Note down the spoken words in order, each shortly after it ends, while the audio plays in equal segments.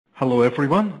Hello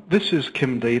everyone, this is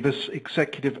Kim Davis,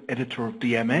 Executive Editor of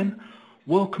DMN,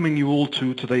 welcoming you all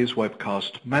to today's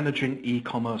webcast, Managing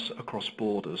E-Commerce Across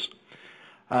Borders.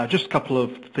 Just a couple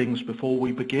of things before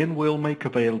we begin. We'll make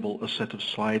available a set of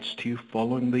slides to you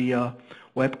following the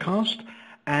webcast.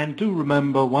 And do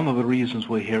remember, one of the reasons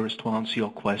we're here is to answer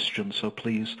your questions, so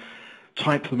please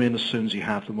type them in as soon as you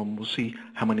have them and we'll see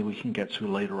how many we can get to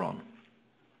later on.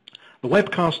 The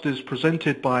webcast is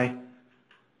presented by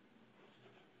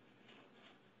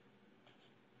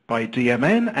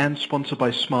DMN and sponsored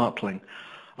by Smartling.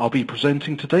 I'll be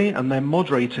presenting today and then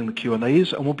moderating the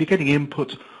Q&As, and we'll be getting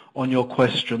input on your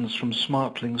questions from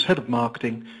Smartling's Head of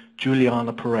Marketing,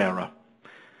 Juliana Pereira.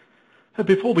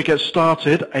 Before we get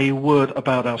started, a word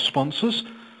about our sponsors.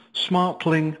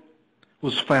 Smartling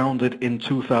was founded in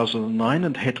 2009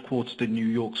 and headquartered in New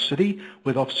York City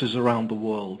with offices around the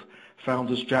world.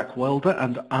 Founders Jack Welder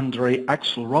and Andre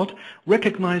Axelrod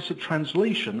recognize that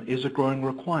translation is a growing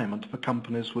requirement for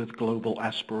companies with global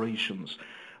aspirations.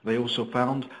 They also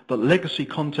found that legacy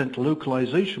content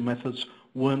localization methods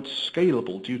weren't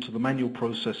scalable due to the manual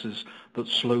processes that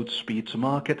slowed speed to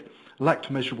market, lacked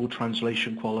measurable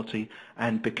translation quality,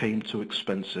 and became too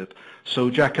expensive. So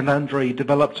Jack and Andre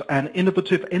developed an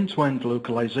innovative end-to-end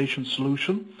localization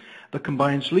solution that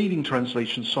combines leading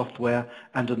translation software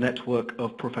and a network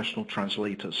of professional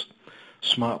translators.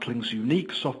 Smartling's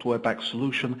unique software-backed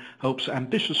solution helps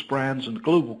ambitious brands and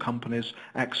global companies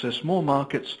access more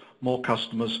markets, more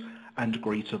customers, and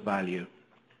greater value.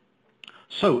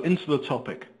 So, into the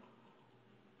topic.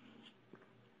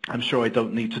 I'm sure I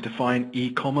don't need to define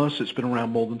e-commerce. It's been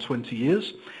around more than 20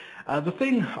 years. The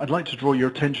thing I'd like to draw your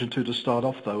attention to start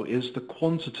off, though, is the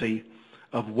quantity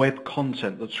of web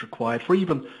content that's required for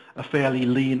even a fairly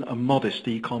lean and modest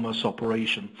e-commerce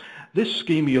operation. This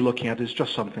schema you're looking at is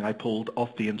just something I pulled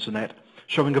off the internet,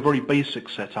 showing a very basic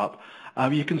setup.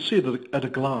 You can see that at a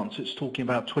glance it's talking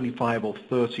about 25 or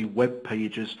 30 web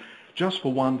pages just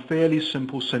for one fairly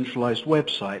simple centralized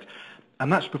website, and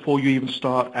that's before you even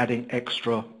start adding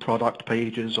extra product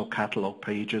pages or catalog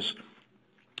pages.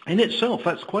 In itself,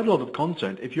 that's quite a lot of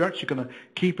content if you're actually going to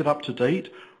keep it up to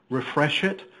date, refresh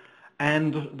it.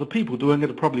 And the people doing it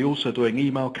are probably also doing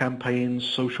email campaigns,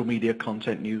 social media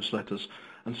content, newsletters,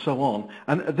 and so on.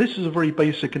 And this is a very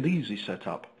basic and easy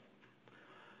setup.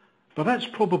 But that's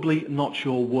probably not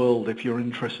your world if you're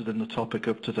interested in the topic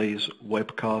of today's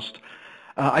webcast.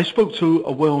 I spoke to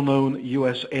a well-known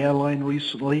US airline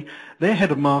recently. Their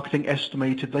head of marketing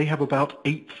estimated they have about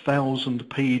 8,000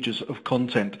 pages of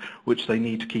content which they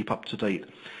need to keep up to date.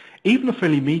 Even a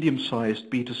fairly medium-sized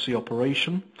B2C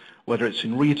operation, whether it's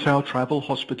in retail, travel,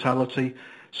 hospitality,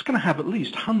 it's going to have at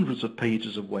least hundreds of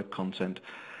pages of web content.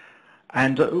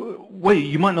 And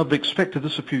you might not have expected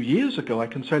this a few years ago. I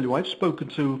can tell you I've spoken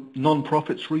to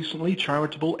non-profits recently,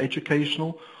 charitable,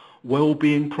 educational,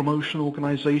 well-being promotion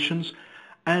organizations,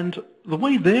 and the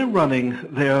way they're running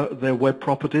their web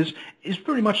properties is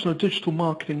very much in a digital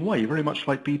marketing way, very much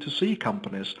like B2C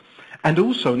companies. And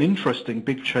also an interesting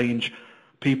big change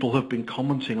people have been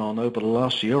commenting on over the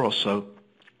last year or so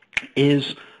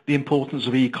is the importance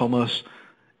of e-commerce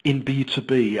in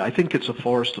B2B. I think it's a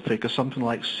Forrester figure, something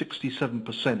like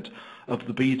 67% of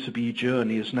the B2B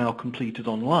journey is now completed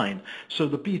online. So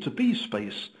the B2B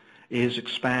space is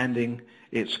expanding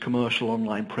its commercial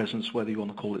online presence, whether you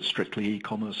want to call it strictly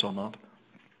e-commerce or not.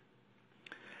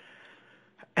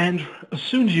 And as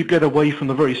soon as you get away from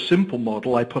the very simple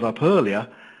model I put up earlier,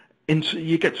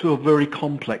 you get to a very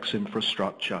complex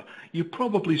infrastructure. You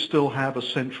probably still have a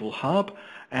central hub,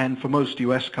 and for most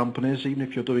US companies, even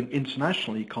if you're doing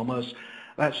international e-commerce,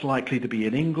 that's likely to be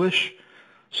in English.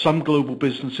 Some global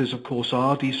businesses, of course,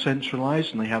 are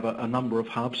decentralized, and they have a number of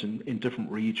hubs in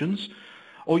different regions.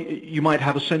 Or you might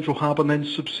have a central hub and then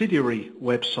subsidiary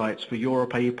websites for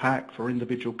Europe, APAC, for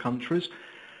individual countries.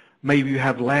 Maybe you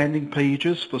have landing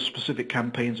pages for specific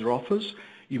campaigns or offers.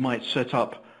 You might set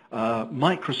up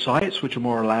microsites, which are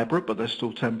more elaborate, but they're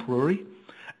still temporary.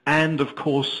 And of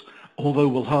course, although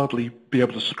we'll hardly be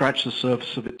able to scratch the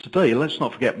surface of it today, let's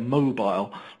not forget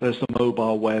mobile. There's the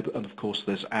mobile web, and of course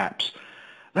there's apps.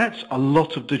 That's a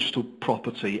lot of digital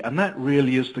property, and that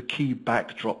really is the key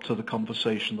backdrop to the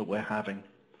conversation that we're having.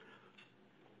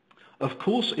 Of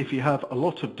course, if you have a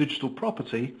lot of digital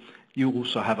property, you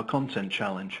also have a content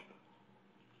challenge.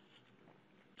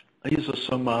 These are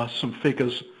some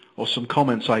figures or some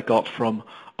comments I got from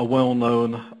a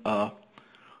well-known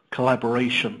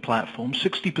collaboration platform.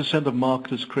 60% of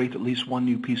marketers create at least one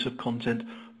new piece of content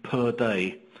per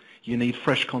day. You need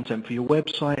fresh content for your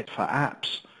website, for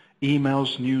apps,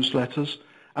 emails, newsletters,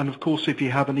 and of course if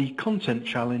you have an e-content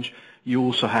challenge, You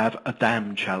also have a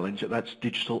DAM challenge, that's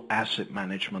digital asset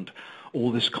management.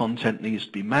 All this content needs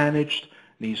to be managed,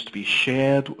 needs to be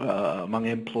shared among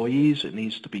employees, it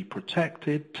needs to be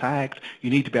protected, tagged, you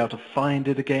need to be able to find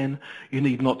it again, you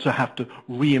need not to have to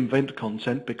reinvent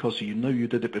content because you know you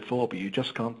did it before but you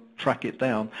just can't track it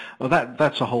down. Well,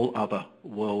 that's a whole other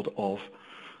world of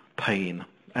pain.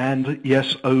 And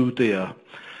yes, oh dear.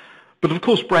 But of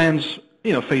course brands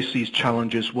face these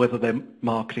challenges whether they're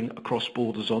marketing across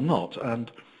borders or not,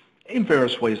 and in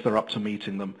various ways they're up to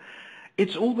meeting them.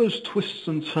 It's all those twists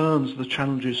and turns the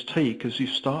challenges take as you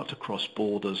start to cross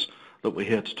borders that we're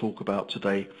here to talk about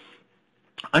today.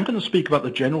 I'm going to speak about the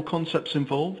general concepts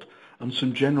involved and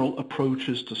some general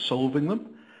approaches to solving them.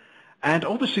 And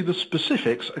obviously the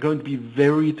specifics are going to be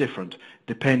very different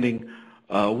depending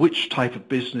which type of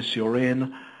business you're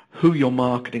in, who you're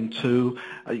marketing to,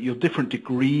 your different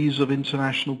degrees of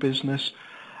international business.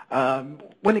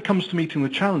 When it comes to meeting the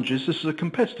challenges, this is a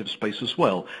competitive space as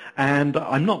well. And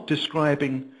I'm not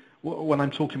describing, when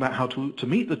I'm talking about how to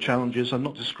meet the challenges, I'm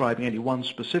not describing any one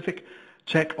specific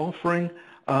tech offering.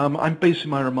 I'm basing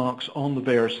my remarks on the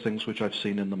various things which I've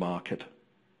seen in the market.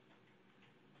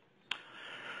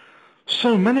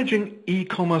 So managing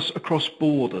e-commerce across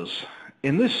borders.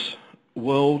 In this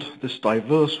world, this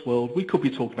diverse world, we could be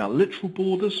talking about literal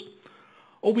borders,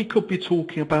 or we could be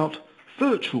talking about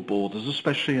virtual borders,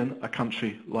 especially in a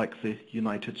country like the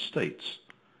United States.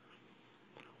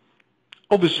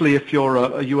 Obviously, if you're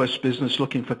a US business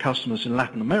looking for customers in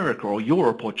Latin America or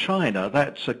Europe or China,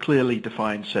 that's a clearly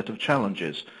defined set of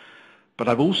challenges. But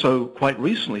I've also quite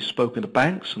recently spoken to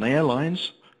banks and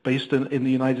airlines based in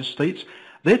the United States.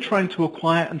 They're trying to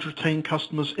acquire and retain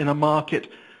customers in a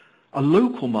market, a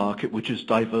local market which is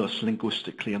diverse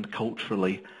linguistically and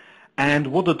culturally. And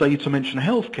what a day to mention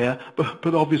healthcare,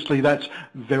 but obviously that's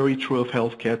very true of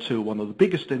healthcare too. One of the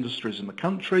biggest industries in the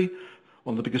country,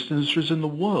 one of the biggest industries in the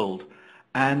world.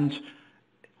 And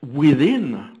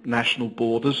within national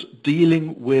borders,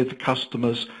 dealing with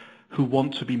customers who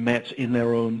want to be met in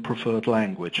their own preferred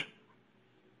language.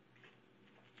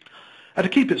 And to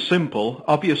keep it simple,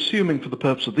 I'll be assuming for the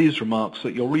purpose of these remarks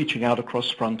that you're reaching out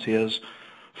across frontiers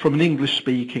from an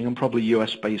English-speaking and probably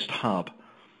US-based hub.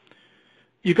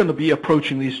 You're going to be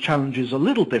approaching these challenges a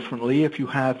little differently if you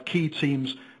have key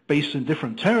teams based in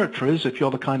different territories, if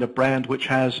you're the kind of brand which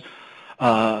has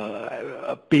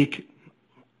a big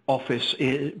offices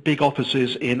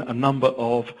in a number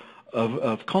of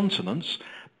continents,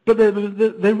 but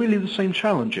they're really the same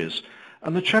challenges.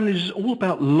 And the challenge is all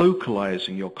about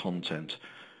localizing your content,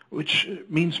 which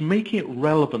means making it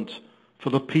relevant for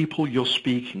the people you're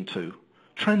speaking to,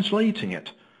 translating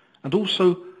it, and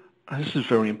also, and this is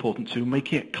very important too,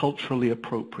 making it culturally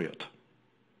appropriate.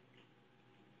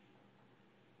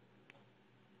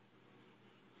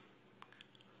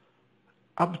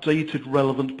 Updated,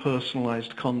 relevant,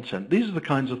 personalized content. These are the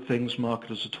kinds of things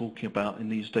marketers are talking about in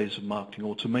these days of marketing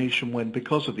automation when,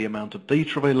 because of the amount of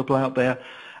data available out there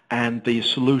and the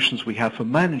solutions we have for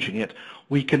managing it,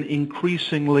 we can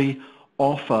increasingly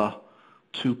offer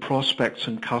to prospects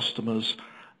and customers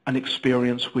an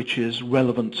experience which is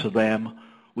relevant to them,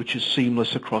 which is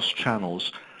seamless across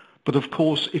channels. But of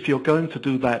course, if you're going to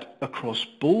do that across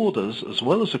borders as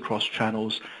well as across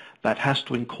channels, that has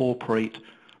to incorporate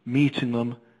meeting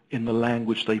them in the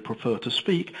language they prefer to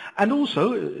speak, and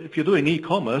also, if you're doing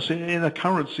e-commerce, in a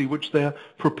currency which they're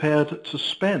prepared to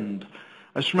spend.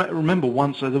 I just remember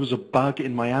once there was a bug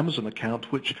in my Amazon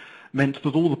account which meant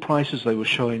that all the prices they were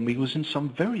showing me was in some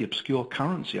very obscure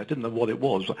currency. I didn't know what it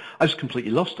was. I was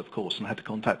completely lost, of course, and had to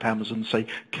contact Amazon and say,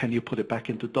 can you put it back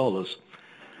into dollars?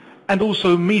 And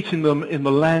also meeting them in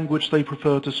the language they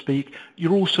prefer to speak.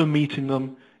 You're also meeting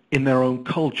them in their own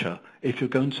culture if you're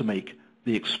going to make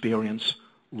the experience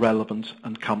relevant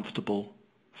and comfortable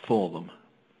for them.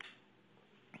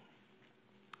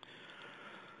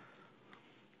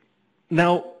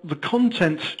 Now, the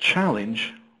content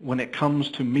challenge when it comes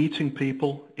to meeting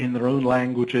people in their own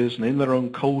languages and in their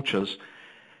own cultures,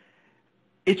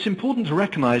 it's important to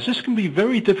recognize this can be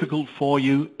very difficult for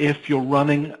you if you're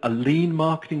running a lean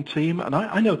marketing team. And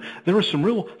I know there are some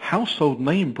real household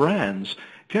name brands.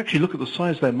 If you actually look at the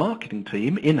size of their marketing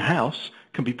team, in-house,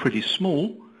 can be pretty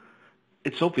small.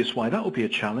 It's obvious why that will be a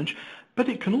challenge. But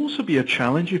it can also be a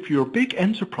challenge if you're a big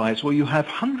enterprise where you have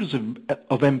hundreds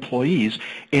of employees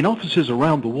in offices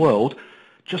around the world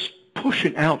just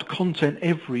pushing out content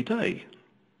every day.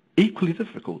 Equally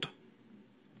difficult,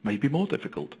 maybe more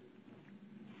difficult.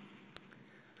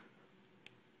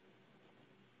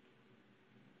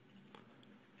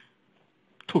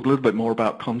 Talk a little bit more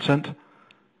about content.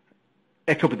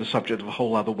 It could be the subject of a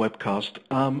whole other webcast.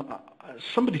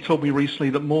 somebody told me recently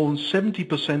that more than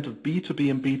 70% of B2B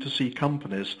and B2C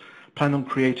companies plan on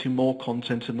creating more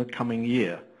content in the coming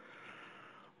year.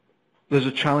 There's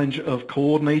a challenge of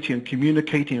coordinating and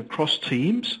communicating across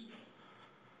teams.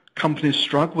 Companies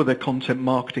struggle with their content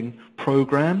marketing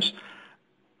programs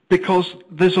because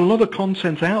there's a lot of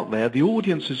content out there. The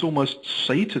audience is almost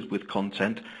sated with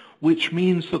content, which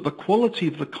means that the quality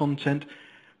of the content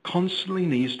constantly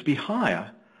needs to be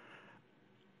higher.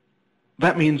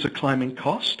 That means a climbing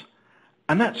cost,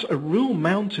 and that's a real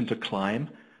mountain to climb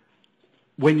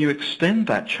when you extend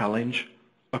that challenge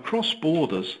across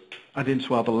borders and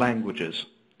into other languages.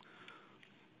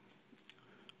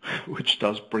 Which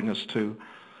does bring us to,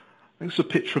 I think it's a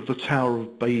picture of the Tower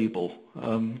of Babel.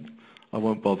 I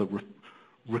won't bother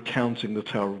recounting the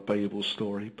Tower of Babel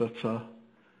story, but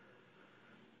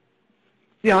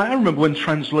yeah, I remember when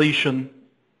translation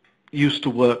used to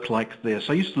work like this.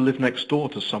 I used to live next door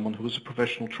to someone who was a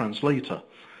professional translator.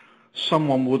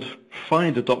 Someone would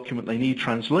find a document they need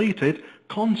translated,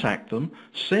 contact them,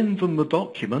 send them the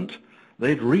document,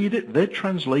 they'd read it, they'd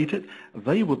translate it,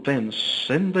 they would then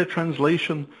send their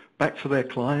translation back to their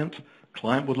client,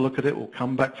 client would look at it, will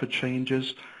come back for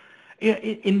changes.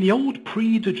 In the old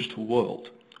pre-digital world,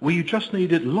 where you just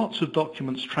needed lots of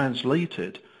documents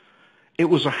translated, it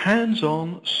was a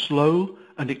hands-on, slow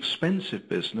and expensive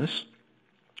business.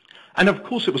 And of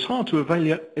course it was hard to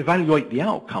evaluate the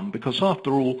outcome because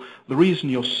after all, the reason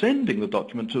you're sending the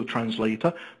document to a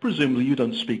translator, presumably you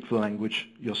don't speak the language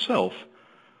yourself.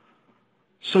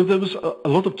 So there was a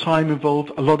lot of time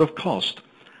involved, a lot of cost.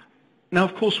 Now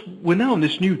of course we're now in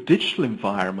this new digital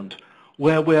environment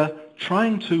where we're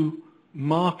trying to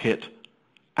market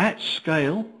at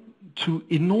scale to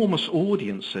enormous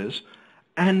audiences,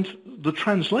 and the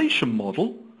translation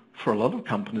model, for a lot of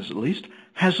companies at least,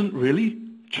 hasn't really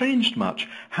changed much.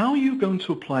 How are you going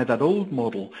to apply that old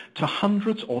model to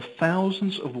hundreds or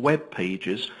thousands of web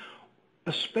pages,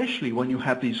 especially when you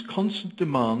have these constant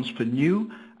demands for new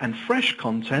and fresh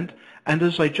content, and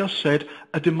as I just said,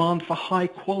 a demand for high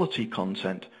quality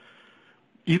content?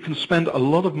 You can spend a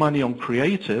lot of money on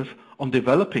creative, on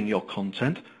developing your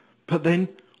content, but then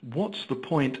what's the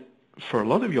point for a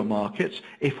lot of your markets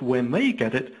if when they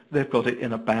get it, they've got it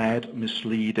in a bad,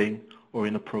 misleading, or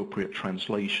inappropriate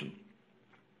translation?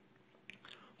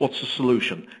 What's the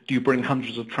solution? Do you bring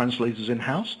hundreds of translators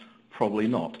in-house? Probably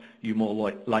not. You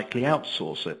more likely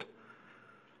outsource it.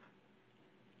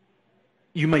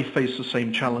 You may face the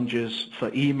same challenges for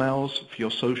emails, for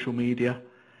your social media.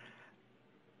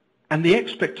 And the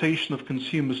expectation of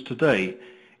consumers today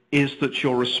is that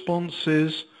your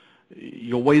responses,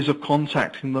 your ways of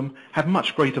contacting them have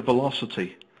much greater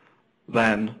velocity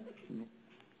than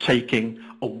taking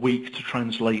a week to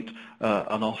translate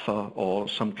an offer or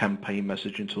some campaign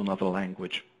message into another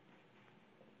language.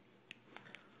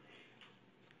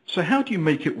 So how do you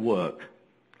make it work?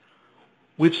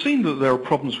 We've seen that there are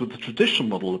problems with the traditional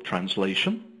model of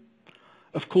translation.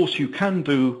 Of course, you can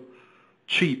do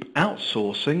cheap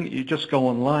outsourcing. You just go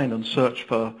online and search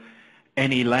for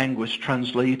any language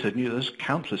translated. There's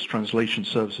countless translation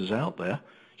services out there.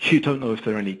 You don't know if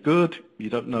they're any good. You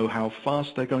don't know how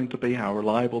fast they're going to be, how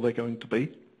reliable they're going to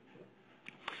be.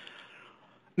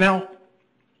 Now,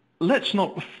 let's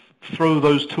not throw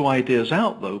those two ideas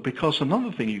out, though, because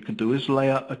another thing you can do is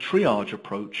layer a triage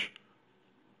approach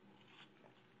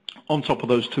on top of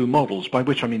those two models, by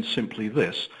which I mean simply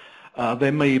this.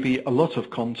 There may be a lot of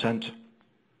content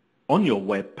on your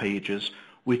web pages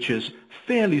which is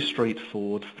fairly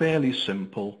straightforward, fairly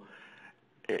simple.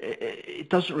 It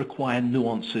doesn't require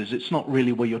nuances. It's not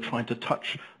really where you're trying to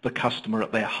touch the customer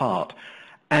at their heart.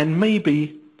 And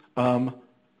maybe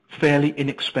fairly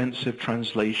inexpensive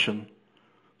translation,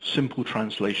 simple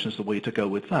translation is the way to go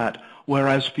with that.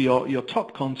 Whereas for your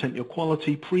top content, your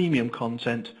quality, premium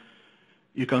content,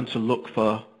 you're going to look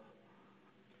for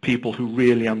people who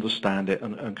really understand it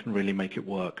and can really make it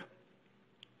work.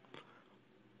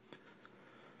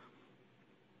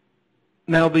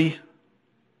 Now, the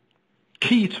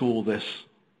key to all this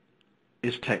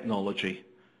is technology,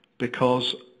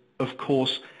 because, of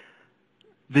course,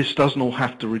 this doesn't all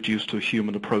have to reduce to a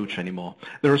human approach anymore.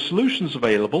 There are solutions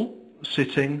available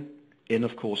sitting in,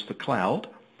 of course, the cloud.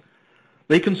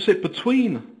 They can sit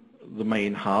between the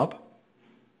main hub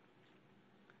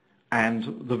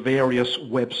and the various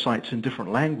websites in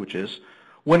different languages.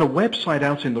 When a website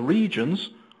out in the regions,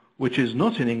 which is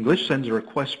not in English, sends a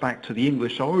request back to the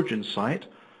English origin site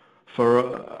for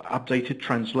updated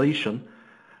translation,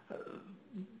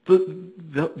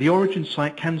 the origin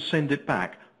site can send it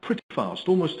back pretty fast,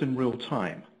 almost in real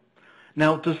time.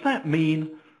 Now, does that mean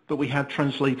that we have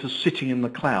translators sitting in the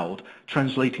cloud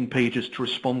translating pages to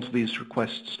respond to these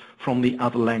requests from the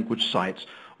other language sites?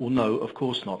 Well, no, of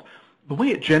course not. The way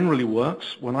it generally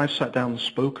works, when I've sat down and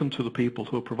spoken to the people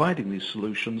who are providing these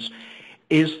solutions,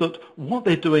 is that what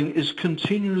they're doing is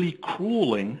continually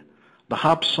crawling the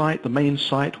hub site, the main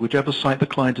site, whichever site the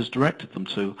client has directed them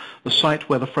to, the site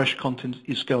where the fresh content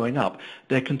is going up.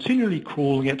 They're continually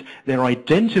crawling it, they're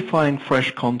identifying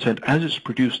fresh content as it's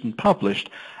produced and published,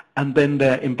 and then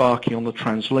they're embarking on the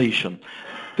translation.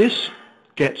 This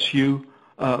gets you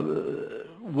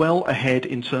well ahead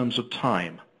in terms of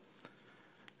time.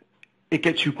 It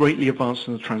gets you greatly advanced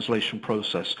in the translation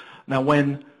process. Now,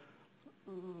 when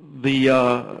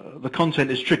the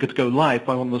content is triggered to go live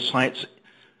by one of the sites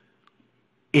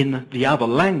in the other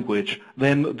language,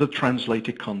 then the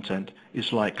translated content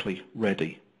is likely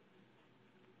ready.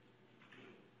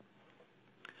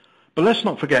 But let's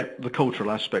not forget the cultural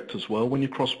aspect as well. When you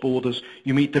cross borders,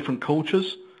 you meet different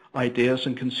cultures, ideas,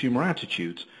 and consumer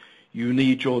attitudes. You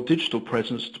need your digital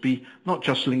presence to be not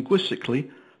just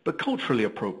linguistically, but culturally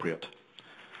appropriate.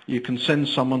 You can send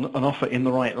someone an offer in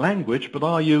the right language, but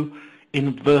are you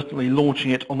inadvertently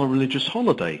launching it on a religious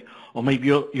holiday? Or maybe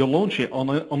you're launching it on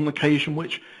an occasion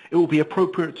which it will be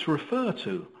appropriate to refer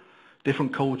to.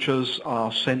 Different cultures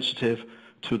are sensitive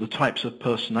to the types of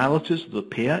personalities that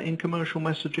appear in commercial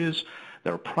messages.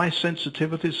 There are price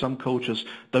sensitivities. Some cultures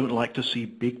don't like to see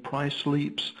big price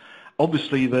leaps.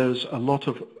 Obviously, there's a lot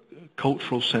of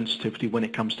cultural sensitivity when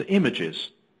it comes to images.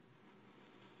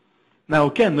 Now,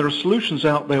 again, there are solutions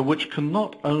out there which can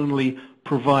not only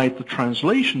provide the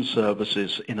translation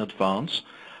services in advance,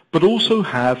 but also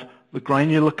have the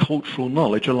granular cultural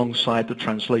knowledge alongside the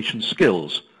translation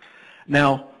skills.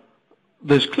 Now,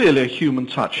 there's clearly a human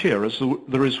touch here, as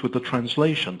there is with the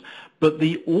translation, but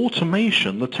the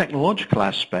automation, the technological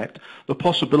aspect, the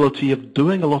possibility of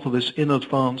doing a lot of this in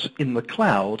advance in the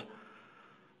cloud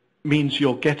means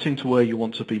you're getting to where you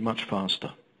want to be much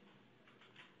faster.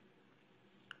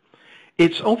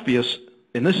 It's obvious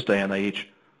in this day and age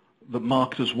that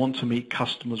marketers want to meet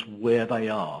customers where they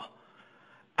are.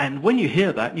 And when you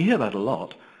hear that, and you hear that a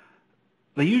lot,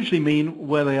 they usually mean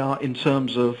where they are in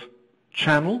terms of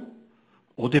channel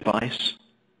or device,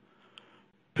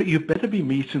 but you better be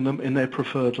meeting them in their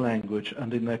preferred language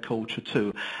and in their culture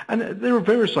too. And there are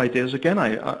various ideas, again,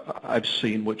 I've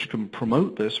seen which can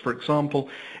promote this. For example,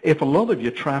 if a lot of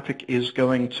your traffic is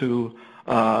going to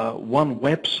one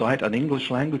website, an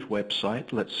English language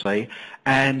website, let's say,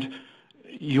 and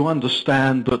you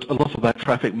understand that a lot of that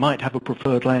traffic might have a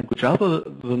preferred language other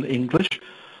than English,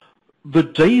 the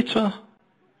data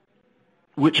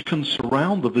which can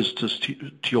surround the visitors to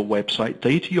your website,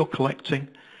 data you're collecting,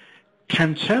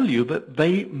 can tell you that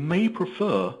they may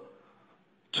prefer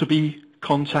to be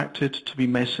contacted, to be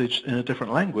messaged in a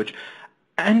different language.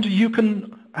 And you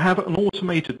can have an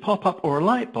automated pop-up or a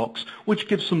light box which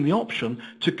gives them the option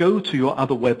to go to your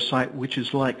other website which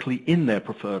is likely in their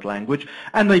preferred language,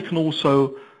 and they can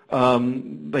also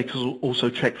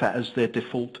check that as their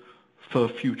default for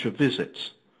future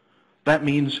visits. That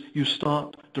means you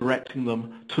start directing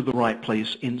them to the right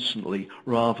place instantly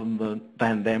rather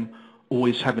than them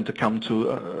always having to come to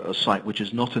a site which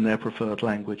is not in their preferred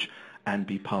language and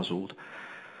be puzzled.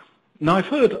 Now, I've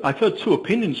heard two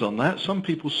opinions on that. Some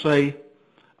people say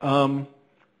that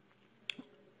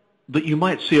you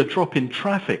might see a drop in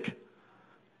traffic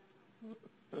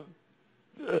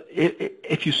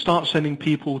if you start sending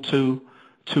people to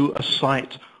a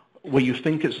site where you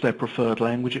think it's their preferred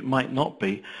language. It might not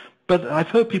be. But I've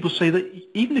heard people say that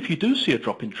even if you do see a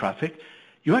drop in traffic,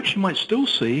 you actually might still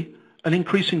see an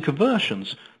increase in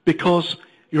conversions because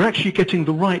you're actually getting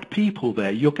the right people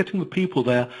there. You're getting the people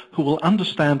there who will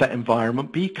understand that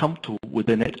environment, be comfortable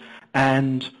within it,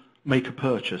 and make a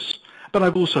purchase. But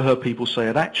I've also heard people say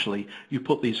that actually you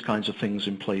put these kinds of things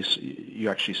in place, you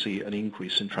actually see an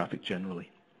increase in traffic generally.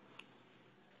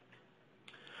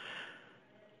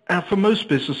 And for most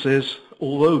businesses,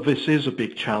 although this is a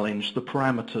big challenge, the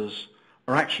parameters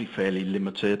are actually fairly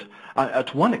limited.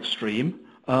 At one extreme,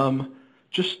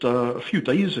 just a few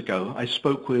days ago, I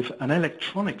spoke with an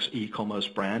electronics e-commerce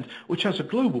brand, which has a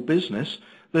global business.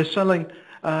 They're selling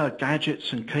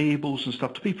gadgets and cables and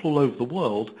stuff to people all over the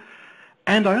world.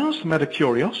 And I asked them out of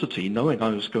curiosity, knowing I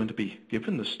was going to be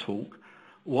giving this talk,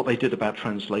 what they did about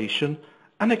translation.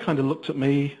 And they kind of looked at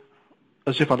me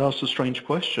as if I'd asked a strange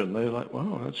question. They were like,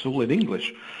 well, that's all in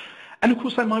English. And of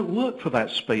course, that might work for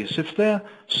that space. If they're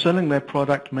selling their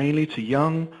product mainly to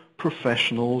young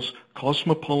professionals,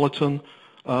 cosmopolitan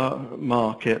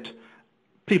market,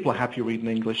 people are happy reading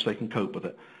English, they can cope with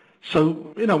it. So,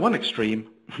 one extreme,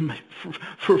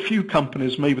 for a few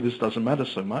companies, maybe this doesn't matter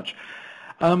so much.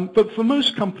 But for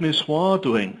most companies who are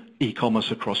doing e-commerce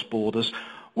across borders,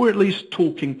 we're at least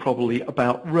talking probably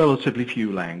about relatively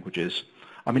few languages.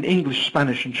 I mean, English,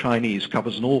 Spanish, and Chinese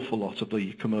covers an awful lot of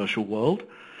the commercial world.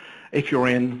 If you're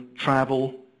in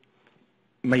travel,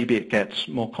 maybe it gets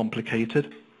more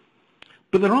complicated.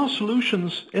 But there are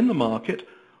solutions in the market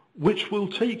which will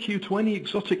take you to any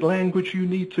exotic language you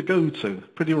need to go to.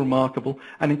 Pretty remarkable.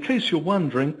 And in case you're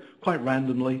wondering, quite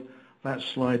randomly, that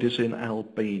slide is in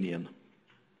Albanian.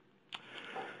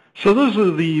 So those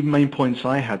are the main points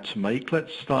I had to make.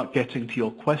 Let's start getting to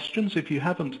your questions. If you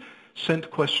haven't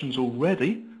sent questions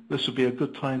already, this would be a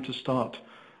good time to start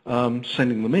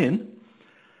sending them in.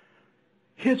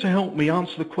 Here to help me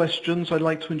answer the questions, I'd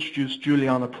like to introduce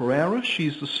Juliana Pereira.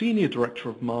 She's the Senior Director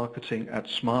of Marketing at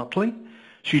Smartling.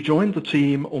 She joined the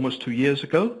team almost 2 years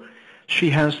ago. She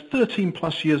has 13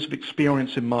 plus years of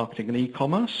experience in marketing and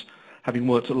e-commerce, having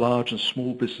worked at large and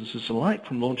small businesses alike,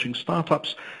 from launching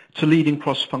startups to leading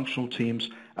cross-functional teams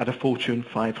at a Fortune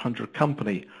 500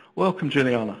 company. Welcome,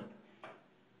 Juliana.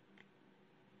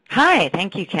 Hi,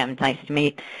 thank you, Kim. Nice to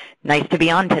meet. Nice to be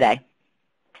on today.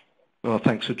 Well,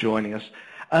 thanks for joining us.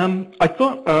 I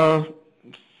thought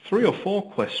 3 or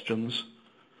 4 questions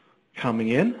coming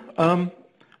in. Let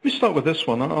me start with this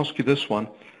one. I'll ask you this one.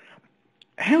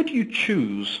 How do you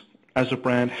choose, as a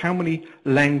brand, how many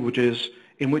languages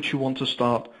in which you want to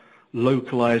start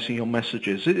localizing your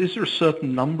messages? Is there a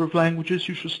certain number of languages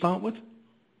you should start with?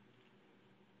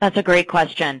 That's a great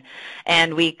question,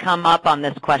 and we come up on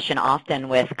this question often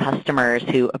with customers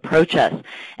who approach us.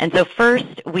 And so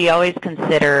first, we always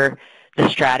consider the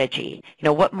strategy.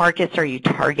 What markets are you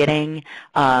targeting?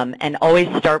 And always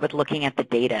start with looking at the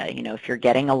data. If you're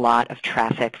getting a lot of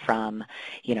traffic from,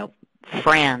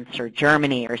 France or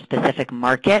Germany or a specific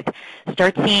market,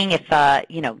 start seeing if,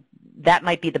 that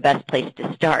might be the best place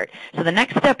to start. So the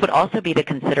next step would also be to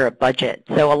consider a budget.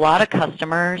 So a lot of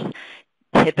customers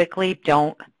typically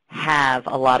don't have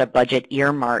a lot of budget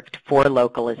earmarked for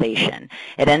localization.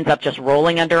 It ends up just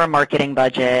rolling under a marketing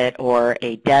budget or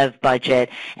a dev budget,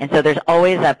 and so there's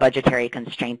always that budgetary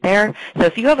constraint there. So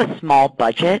if you have a small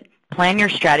budget, plan your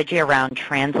strategy around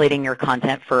translating your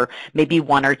content for maybe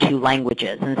 1 or 2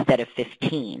 languages instead of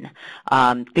 15,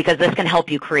 because this can help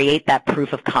you create that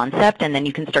proof of concept, and then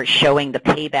you can start showing the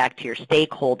payback to your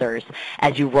stakeholders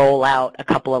as you roll out a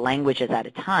couple of languages at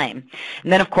a time.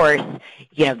 And then, of course,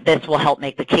 this will help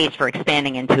make the case for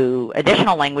expanding into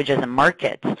additional languages and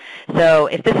markets. So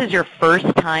if this is your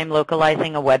first time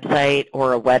localizing a website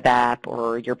or a web app,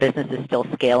 or your business is still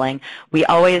scaling, we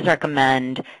always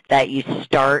recommend that you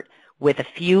start with a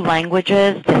few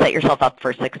languages to set yourself up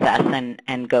for success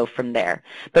and go from there.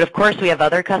 But of course, we have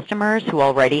other customers who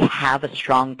already have a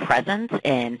strong presence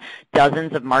in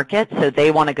dozens of markets, so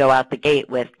they want to go out the gate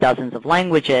with dozens of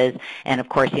languages, and of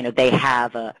course, they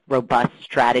have a robust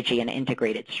strategy and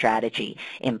integrated strategy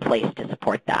in place to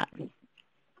support that.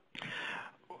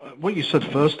 What you said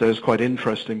first there is quite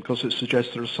interesting, because it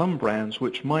suggests there are some brands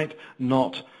which might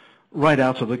not right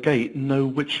out of the gate know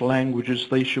which languages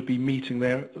they should be meeting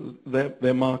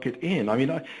their market in. I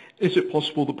mean, is it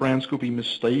possible that brands could be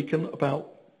mistaken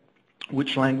about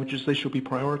which languages they should be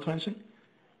prioritizing?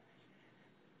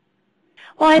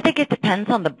 Well, I think it depends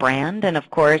on the brand, and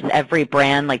of course, every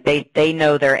brand, they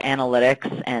know their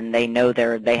analytics, and they know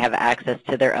they have access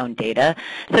to their own data.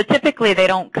 So typically, they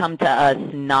don't come to us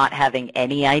not having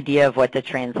any idea of what to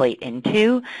translate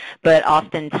into, but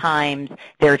oftentimes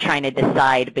they're trying to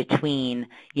decide between,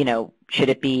 should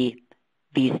it be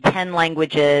these 10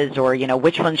 languages, or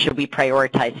which ones should we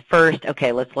prioritize first?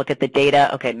 Okay, let's look at the data.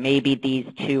 Okay, maybe these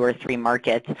 2 or 3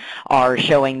 markets are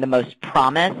showing the most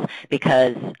promise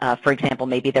because, for example,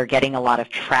 maybe they're getting a lot of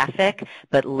traffic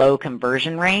but low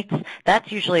conversion rates.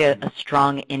 That's usually a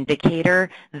strong indicator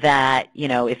that,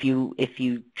 if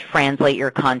you translate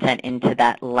your content into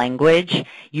that language,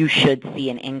 you should see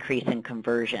an increase in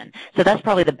conversion. So that's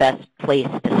probably the best place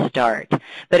to start.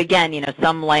 But again,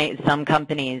 some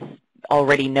companies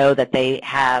already know that they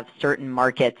have certain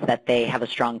markets that they have a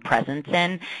strong presence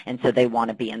in, and so they want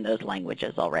to be in those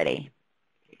languages already.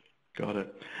 Got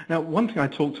it. Now, one thing I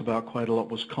talked about quite a lot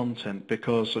was content,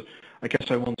 because I guess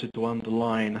I wanted to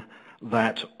underline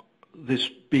that this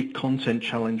big content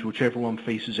challenge, which everyone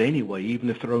faces anyway, even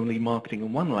if they're only marketing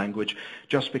in one language,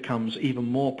 just becomes even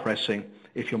more pressing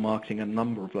if you're marketing a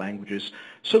number of languages.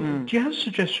 So do you have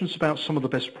suggestions about some of the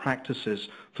best practices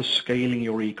for scaling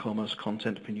your e-commerce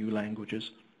content for new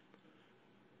languages?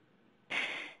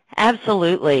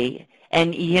 Absolutely.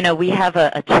 And, we have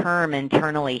a term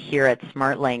internally here at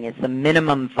Smartling, is the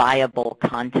minimum viable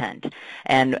content.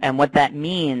 And what that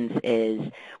means is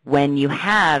when you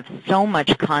have so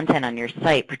much content on your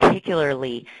site,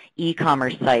 particularly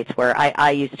e-commerce sites where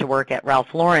I used to work at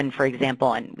Ralph Lauren, for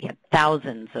example, and we had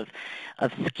thousands of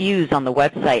SKUs on the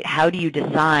website. How do you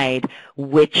decide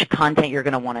which content you're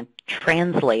going to want to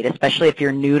translate, especially if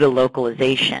you're new to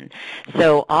localization?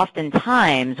 So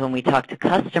oftentimes when we talk to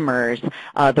customers,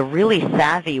 the really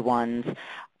savvy ones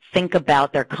think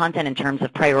about their content in terms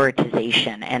of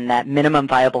prioritization and that minimum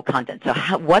viable content. So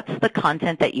what's the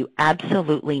content that you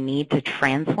absolutely need to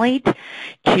translate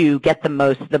to get the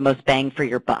most bang for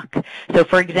your buck? So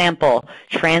for example,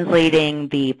 translating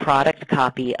the product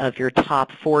copy of your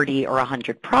top 40 or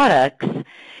 100 products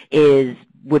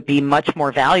would be much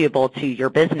more valuable to your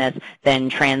business than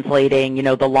translating,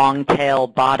 the long tail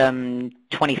bottom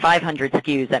 2,500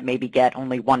 SKUs that maybe get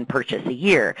only one purchase a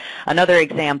year. Another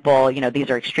example, these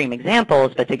are extreme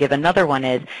examples, but to give another one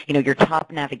is, your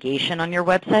top navigation on your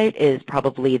website is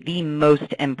probably the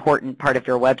most important part of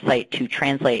your website to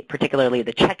translate, particularly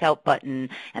the checkout button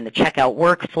and the checkout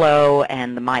workflow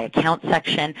and the My Account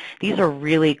section. These are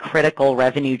really critical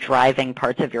revenue driving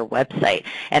parts of your website,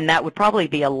 and that would probably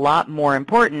be a lot more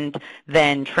important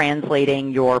than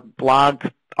translating your blog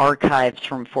archives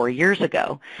from 4 years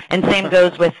ago. And same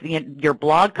goes with your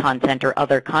blog content or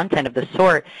other content of the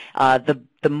sort.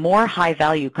 The more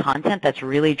high-value content that's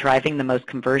really driving the most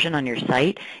conversion on your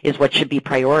site is what should be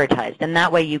prioritized. And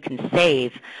that way you can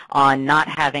save on not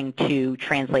having to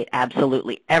translate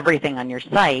absolutely everything on your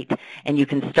site, and you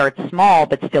can start small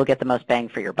but still get the most bang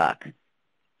for your buck.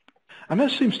 And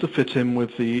that seems to fit in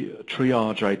with the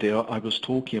triage idea I was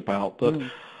talking about,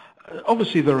 that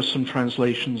obviously there are some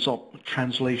translation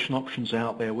options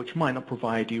out there which might not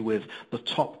provide you with the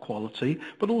top quality,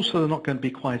 but also they're not going to be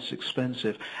quite as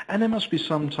expensive. And there must be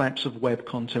some types of web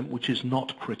content which is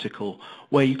not critical,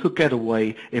 where you could get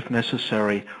away, if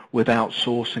necessary, with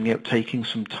outsourcing it, taking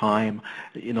some time.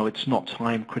 It's not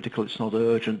time critical, it's not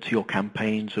urgent to your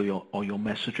campaigns or your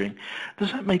messaging.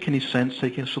 Does that make any sense,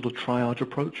 taking a sort of triage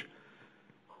approach?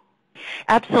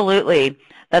 Absolutely.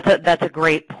 That's a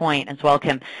great point as well,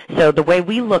 Kim. So the way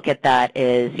we look at that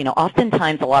is,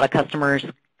 oftentimes a lot of customers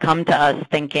come to us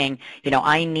thinking,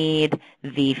 I need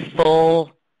the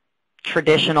full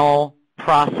traditional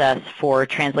process for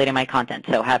translating my content.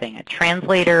 So having a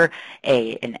translator,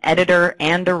 an editor,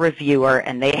 and a reviewer,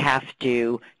 and they have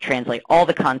to translate all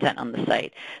the content on the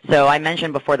site. So I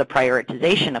mentioned before the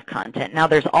prioritization of content. Now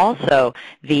there's also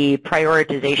the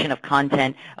prioritization of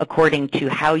content according to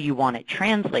how you want it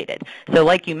translated. So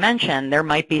like you mentioned, there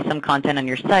might be some content on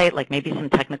your site, like maybe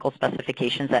some technical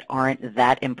specifications that aren't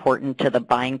that important to the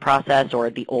buying process,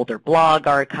 or the older blog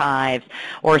archives,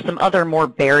 or some other more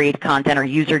buried content or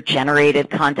user-generated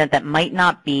content that might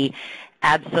not be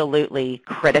absolutely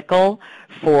critical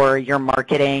for your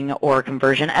marketing or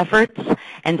conversion efforts.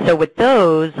 And so with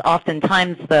those,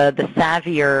 oftentimes the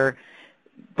savvier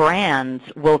brands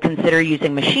will consider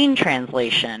using machine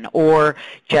translation or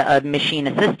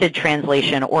machine-assisted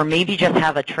translation, or maybe just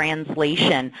have a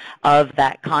translation of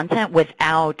that content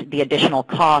without the additional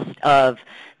cost of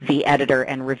the editor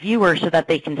and reviewer, so that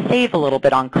they can save a little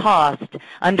bit on cost,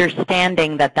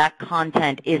 understanding that that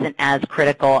content isn't as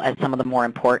critical as some of the more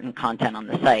important content on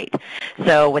the site.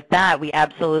 So with that, we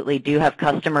absolutely do have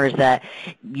customers that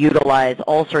utilize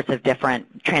all sorts of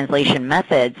different translation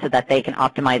methods so that they can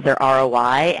optimize their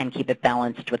ROI and keep it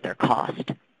balanced with their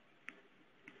cost.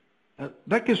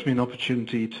 That gives me an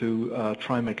opportunity to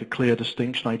try and make a clear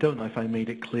distinction. I don't know if I made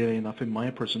it clear enough in my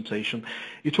presentation.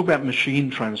 You talk about machine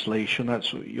translation.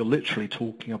 You're literally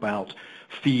talking about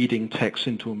feeding text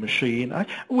into a machine.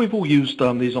 We've all used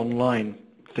these online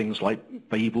things like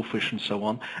Babelfish and so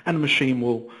on, and a machine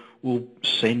will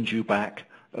send you back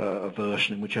a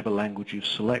version in whichever language you've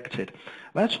selected.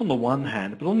 That's on the one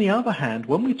hand. But on the other hand,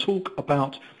 when we talk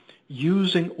about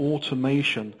using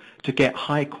automation to get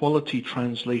high-quality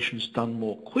translations done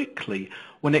more quickly,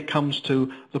 when it comes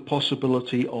to the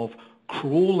possibility of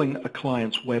crawling a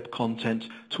client's web content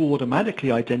to automatically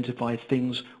identify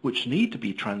things which need to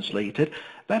be translated,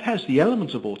 that has the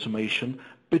elements of automation,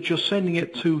 but you're sending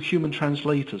it to human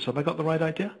translators. Have I got the right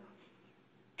idea?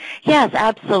 Yes,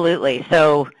 absolutely.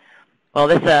 So, well,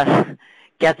 this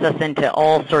gets us into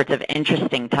all sorts of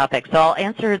interesting topics. So I'll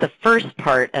answer the first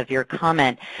part of your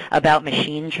comment about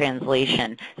machine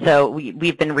translation. So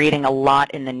we've been reading a lot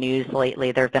in the news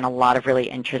lately. There have been a lot of really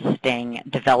interesting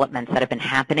developments that have been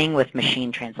happening with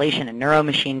machine translation and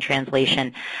neuro-machine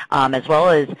translation, as well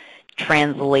as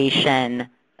translation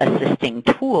assisting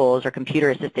tools or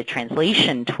computer-assisted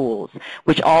translation tools,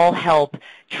 which all help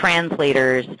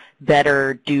translators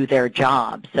better do their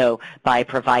job. So by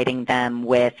providing them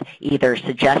with either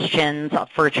suggestions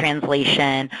for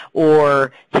translation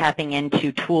or tapping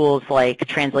into tools like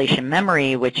translation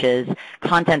memory, which is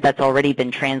content that's already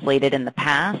been translated in the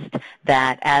past,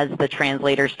 that as the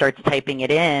translator starts typing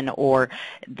it in, or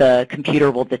the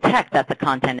computer will detect that the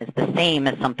content is the same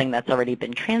as something that's already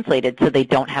been translated, so they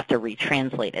don't have to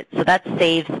retranslate it. So that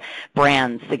saves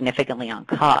brands significantly on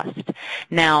cost.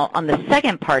 Now, on the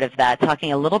second part of that,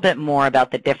 talking a little bit more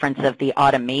about the difference of the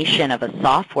automation of a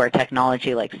software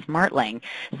technology like SmartLang.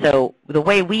 So the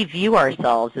way we view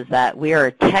ourselves is that we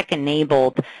are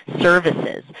tech-enabled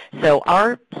services. So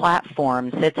our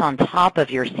platform sits on top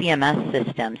of your CMS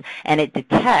systems, and it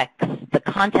detects the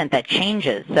content that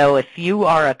changes. So if you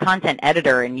are a content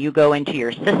editor and you go into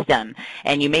your system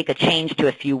and you make a change to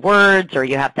a few words, or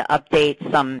you have to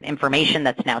update some information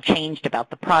that's now changed about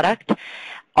the product,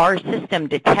 our system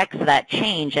detects that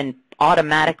change and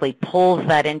automatically pulls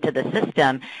that into the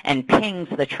system and pings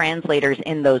the translators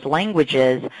in those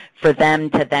languages for them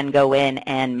to then go in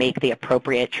and make the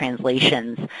appropriate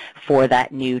translations for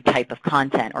that new type of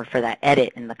content or for that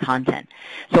edit in the content.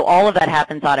 So all of that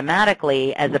happens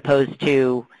automatically, as opposed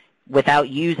to without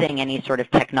using any sort of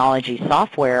technology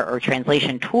software or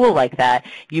translation tool like that.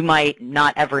 You might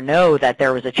not ever know that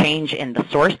there was a change in the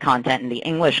source content, in the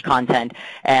English content,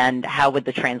 and how would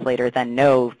the translator then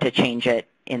know to change it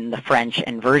in the French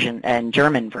and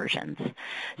German versions.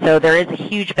 So there is a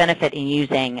huge benefit in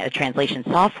using a translation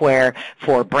software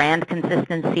for brand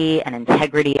consistency and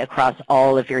integrity across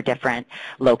all of your different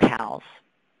locales.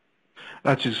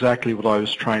 That's exactly what I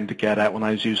was trying to get at when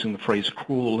I was using the phrase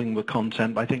crawling the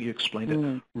content. I think you explained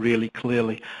it really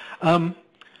clearly. Got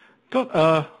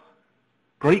a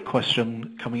great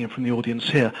question coming in from the audience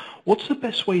here. What's the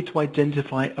best way to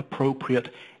identify appropriate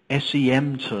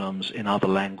SEM terms in other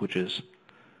languages?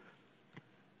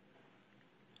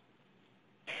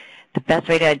 The best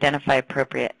way to identify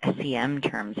appropriate SEM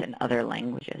terms in other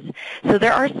languages. So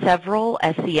there are several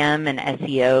SEM and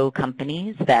SEO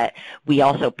companies that we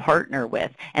also partner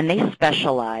with, and they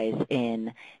specialize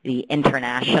in the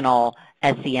international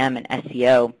SEM and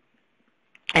SEO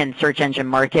and search engine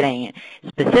marketing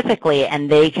specifically,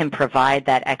 and they can provide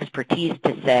that expertise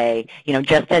to say, you know,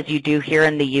 just as you do here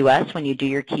in the U.S. when you do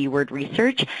your keyword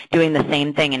research, doing the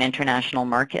same thing in international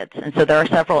markets. And so there are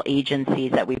several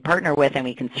agencies that we partner with, and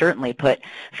we can certainly put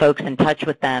folks in touch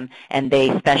with them, and they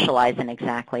specialize in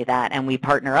exactly that. And we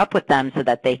partner up with them so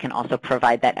that they can also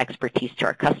provide that expertise to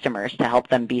our customers to help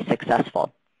them be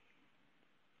successful.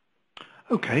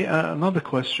 Okay, another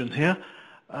question here.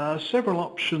 Several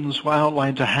options were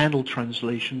outlined to handle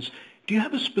translations. Do you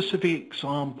have a specific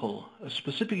example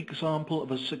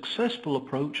of a successful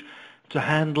approach to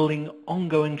handling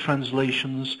ongoing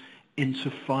translations into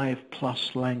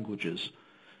 5+ languages?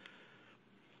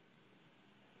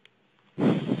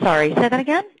 Sorry, say that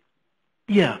again?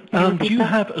 Yeah. Do you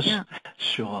have a...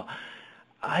 Sure.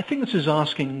 I think this is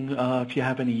asking if you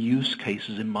have any use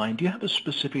cases in mind. Do you have a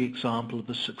specific example of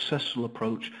a successful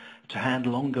approach to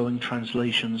handle ongoing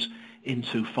translations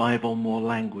into 5 or more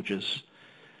languages?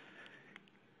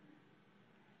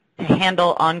 To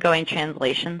handle ongoing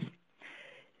translations?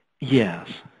 Yes.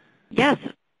 Yes.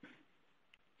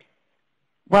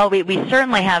 Well, we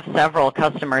certainly have several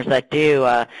customers that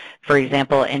do. For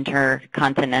example,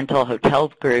 Intercontinental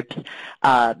Hotels Groups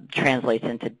translates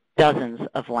into dozens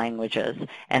of languages,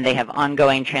 and they have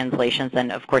ongoing translations,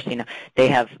 and of course, you know, they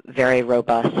have very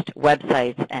robust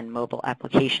websites and mobile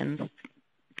applications.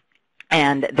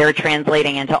 And they're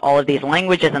translating into all of these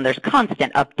languages, and there's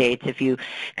constant updates. If you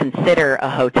consider a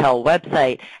hotel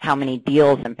website, how many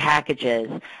deals and packages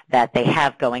that they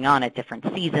have going on at different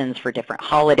seasons, for different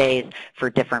holidays, for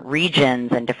different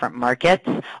regions and different markets,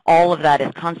 all of that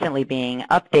is constantly being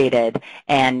updated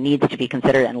and needs to be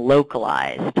considered and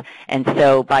localized. And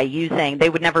so by using, they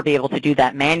would never be able to do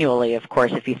that manually, of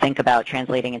course, if you think about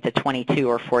translating into 22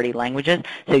 or 40 languages.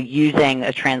 So using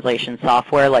a translation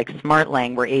software like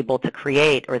SmartLang, we're able to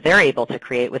create, or they're able to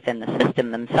create within the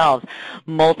system themselves,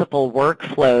 multiple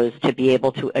workflows to be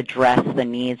able to address the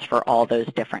needs for all those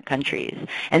different countries.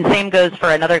 And same goes for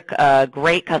another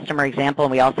great customer example,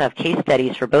 and we also have case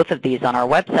studies for both of these on our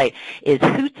website, is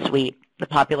Hootsuite, the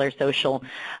popular social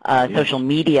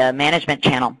media management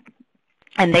channel.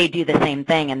 And they do the same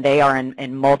thing, and they are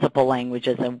in multiple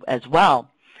languages as well,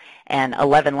 and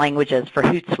 11 languages for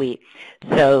Hootsuite,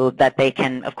 so that they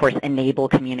can, of course, enable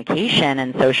communication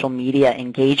and social media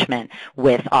engagement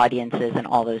with audiences in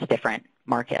all those different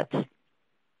markets.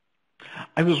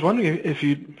 I was wondering if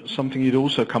something you'd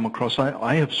also come across.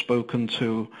 I have spoken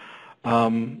to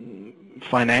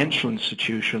financial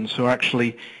institutions who are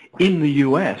actually in the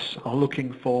US are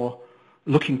looking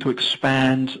to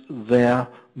expand their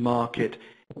market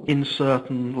in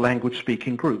certain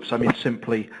language-speaking groups. I mean,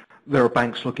 simply there are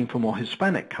banks looking for more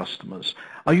Hispanic customers.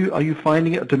 Are you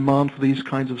finding a demand for these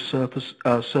kinds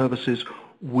of services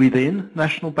within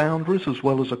national boundaries as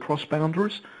well as across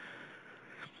boundaries?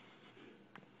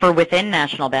 For within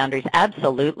national boundaries,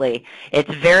 absolutely.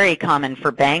 It's very common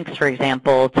for banks, for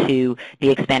example, to be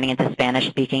expanding into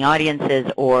Spanish-speaking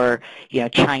audiences, or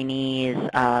Chinese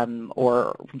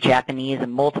or Japanese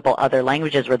and multiple other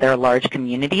languages where there are large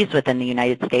communities within the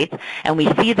United States. And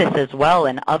we see this as well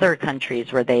in other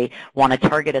countries where they want to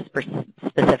target a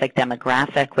specific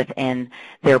demographic within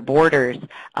their borders.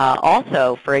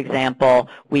 Also, for example,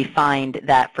 we find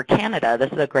that for Canada,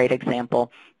 this is a great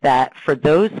example, that for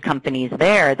those companies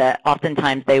there that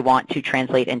oftentimes they want to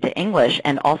translate into English,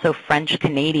 and also French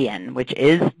Canadian, which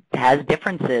has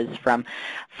differences from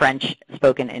French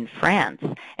spoken in France.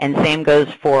 And same goes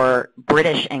for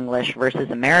British English versus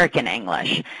American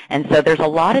English. And so there's a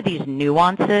lot of these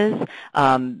nuances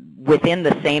within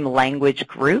the same language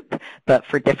group, but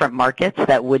for different markets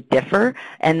that would differ.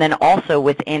 And then also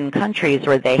within countries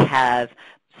where they have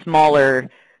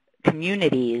smaller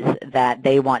communities that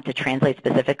they want to translate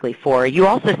specifically for. You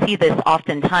also see this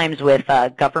oftentimes with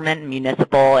government,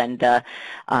 municipal, and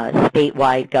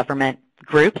statewide government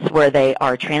groups where they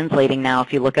are translating now.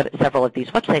 If you look at several of these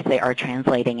websites, they are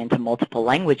translating into multiple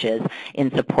languages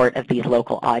in support of these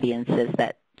local audiences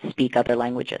that speak other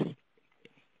languages.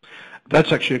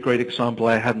 That's actually a great example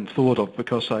I hadn't thought of,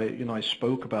 because I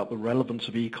spoke about the relevance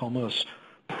of e-commerce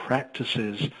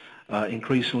practices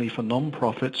increasingly for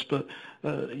non-profits, but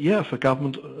for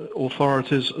government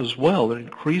authorities as well.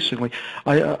 Increasingly,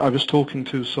 I was talking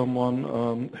to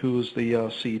someone who was the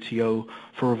CTO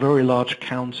for a very large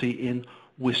county in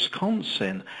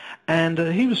Wisconsin, and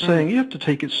he was saying you have to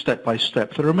take it step by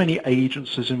step. There are many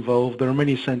agencies involved, there are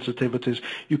many sensitivities.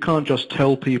 You can't just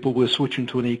tell people we're switching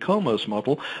to an e-commerce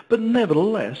model, but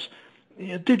nevertheless,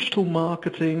 digital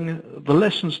marketing, the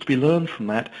lessons to be learned from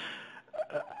that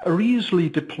are easily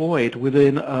deployed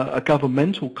within a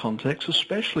governmental context,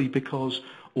 especially because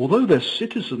although they're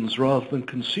citizens rather than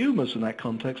consumers in that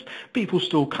context, people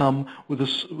still come with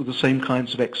the same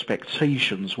kinds of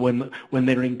expectations when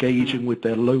they're engaging with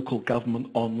their local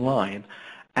government online.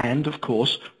 And, of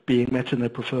course, being met in their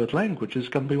preferred language is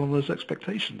going to be one of those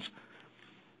expectations.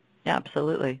 Yeah,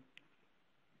 absolutely.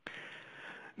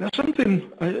 Now,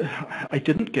 something I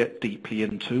didn't get deeply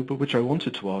into, but which I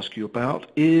wanted to ask you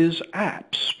about, is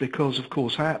apps, because, of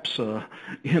course, apps are,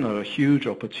 a huge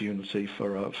opportunity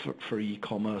for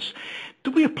e-commerce. Do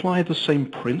we apply the same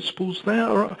principles there,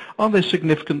 or are there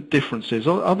significant differences?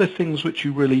 Are there things which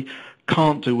you really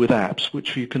can't do with apps,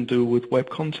 which you can do with web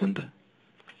content?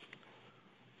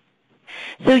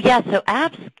 So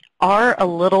apps are a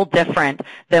little different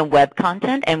than web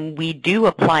content, and we do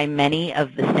apply many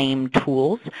of the same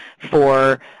tools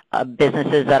for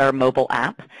businesses that are mobile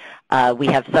app. We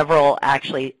have several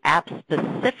actually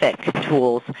app-specific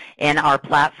tools in our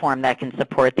platform that can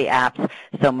support the apps.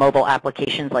 So mobile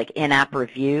applications like in-app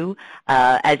review,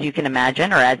 as you can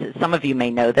imagine, or as some of you may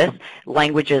know this,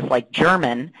 languages like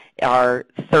German are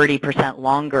 30%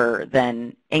 longer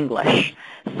than English.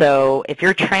 So if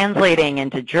you're translating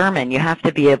into German, you have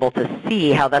to be able to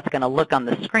see how that's going to look on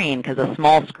the screen, because a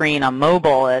small screen on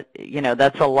mobile,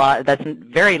 that's a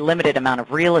very limited amount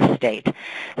of real estate.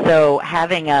 So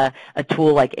having a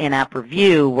tool like in-app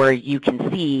review, where you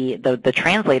can see, the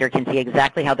translator can see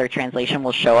exactly how their translation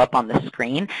will show up on the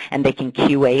screen, and they can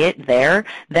QA it there,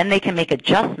 then they can make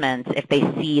adjustments if they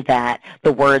see that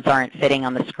the words aren't fitting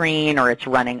on the screen, or it's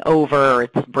running over, or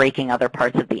it's breaking other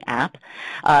parts of the app.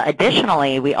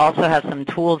 Additionally, we also have some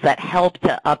tools that help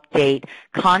to update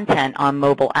content on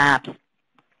mobile apps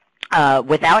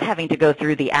without having to go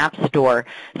through the App Store.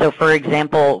 So, for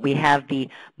example, we have the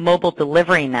Mobile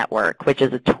Delivery Network, which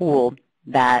is a tool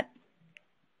that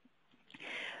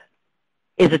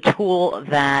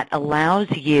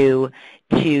allows you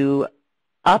to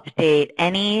update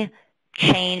any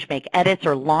change, make edits,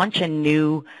 or launch a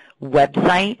new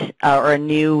website or a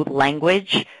new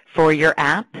language for your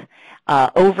app.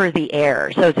 over the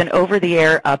air. So it's an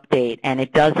over-the-air update, and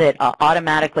it does it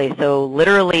automatically. So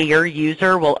literally your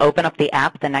user will open up the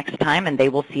app the next time, and they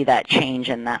will see that change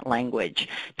in that language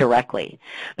directly.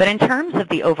 But in terms of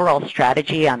the overall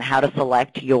strategy on how to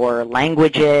select your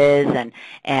languages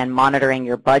and monitoring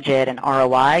your budget and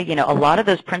ROI, you know, a lot of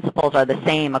those principles are the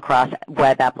same across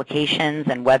web applications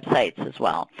and websites as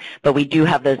well. But we do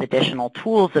have those additional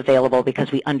tools available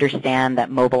because we understand that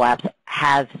mobile apps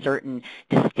have certain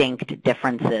distinct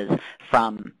differences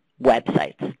from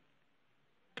websites.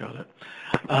 Got it.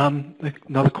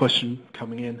 Another question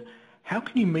coming in. How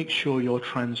can you make sure your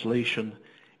translation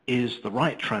is the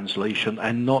right translation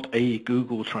and not a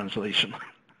Google translation?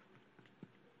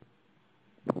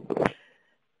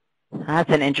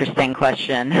 That's an interesting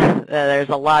question. There's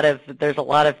a lot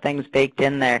of things baked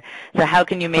in there. So how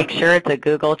can you make sure it's a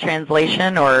Google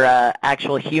translation or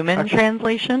actual human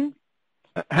translation?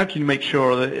 How can you make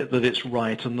sure that it's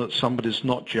right and that somebody's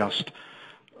not just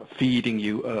feeding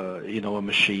you, you know, a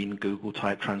machine Google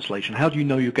type translation? How do you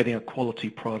know you're getting a quality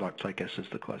product, I guess is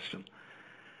the question.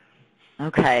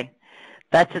 Okay.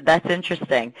 That's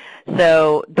interesting.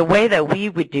 So the way that we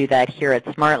would do that here at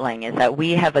SmartLing is that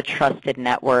we have a trusted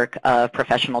network of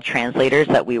professional translators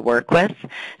that we work with.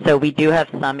 So we do have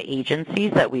some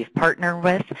agencies that we've partnered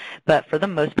with, but for the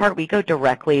most part we go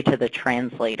directly to the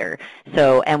translator.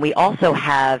 So, and we also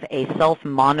have a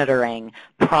self-monitoring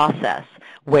process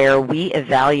where we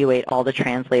evaluate all the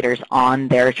translators on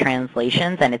their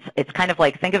translations, and it's kind of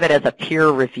like, think of it as a peer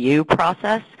review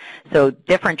process. So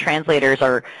different translators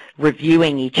are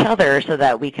reviewing each other so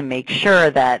that we can make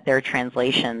sure that their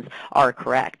translations are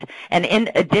correct. And in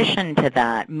addition to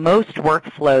that, most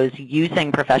workflows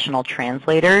using professional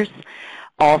translators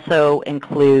also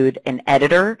include an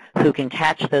editor who can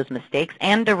catch those mistakes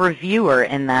and a reviewer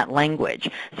in that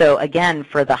language. So again,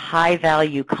 for the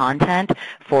high-value content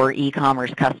for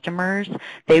e-commerce customers,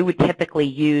 they would typically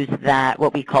use that,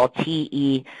 what we call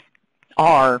TER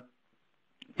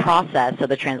process, so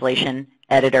the translation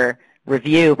editor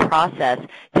review process,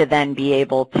 to then be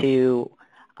able to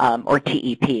or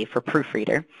TEP for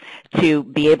proofreader, to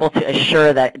be able to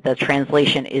assure that the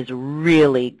translation is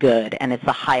really good and it's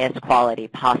the highest quality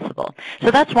possible.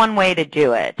 So that's one way to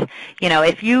do it. You know,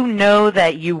 if you know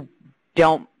that you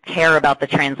don't care about the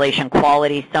translation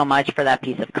quality so much for that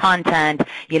piece of content,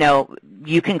 you know,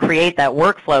 you can create that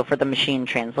workflow for the machine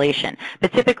translation.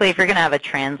 But typically, if you're going to have a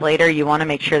translator, you want to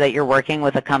make sure that you're working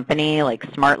with a company like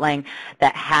SmartLing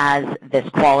that has this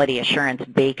quality assurance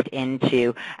baked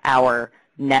into our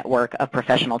network of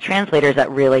professional translators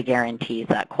that really guarantees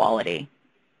that quality.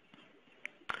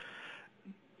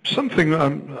 Something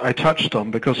I touched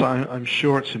on, because I'm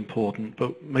sure it's important,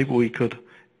 but maybe we could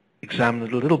examine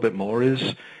it a little bit more,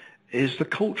 is the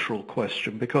cultural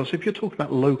question. Because if you're talking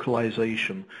about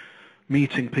localization,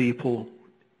 meeting people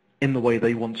in the way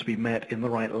they want to be met in the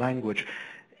right language,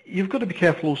 you've got to be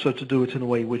careful also to do it in a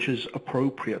way which is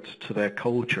appropriate to their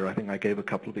culture. I think I gave a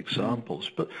couple of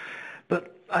examples. But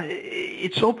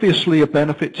it's obviously a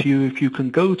benefit to you if you can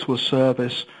go to a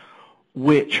service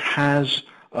which has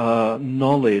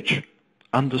knowledge,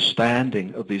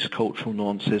 understanding of these cultural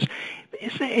nuances.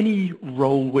 Is there any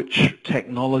role which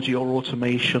technology or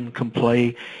automation can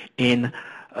play in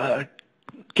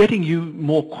getting you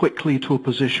more quickly to a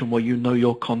position where you know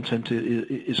your content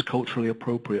is culturally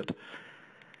appropriate?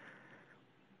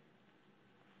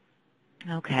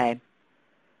 Okay.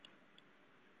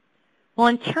 Well,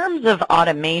 in terms of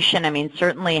automation, I mean,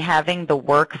 certainly having the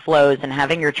workflows and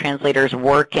having your translators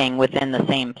working within the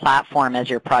same platform as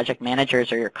your project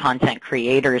managers or your content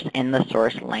creators in the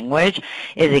source language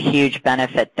is a huge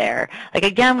benefit there. Like,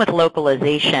 again, with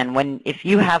localization, if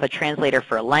you have a translator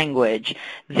for a language,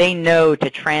 they know to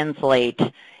translate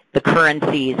the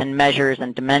currencies and measures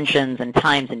and dimensions and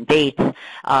times and dates,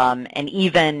 and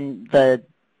even the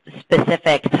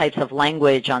specific types of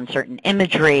language on certain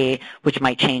imagery, which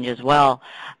might change as well,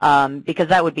 because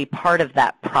that would be part of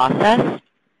that process.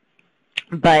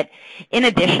 But in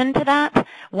addition to that,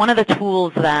 one of the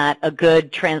tools that a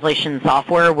good translation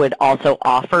software would also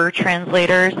offer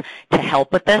translators to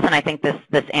help with this, and I think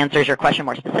this answers your question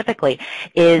more specifically,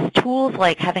 is tools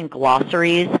like having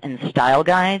glossaries and style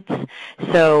guides.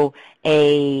 So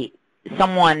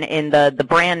someone in the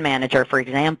brand manager, for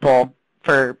example,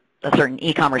 for a certain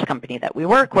e-commerce company that we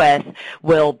work with,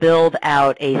 will build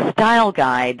out a style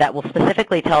guide that will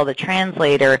specifically tell the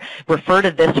translator, refer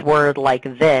to this word like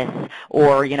this,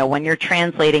 or, you know, when you're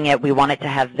translating it, we want it to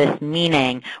have this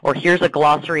meaning, or here's a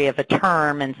glossary of a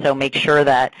term, and so make sure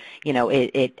that, you know,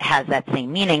 it has that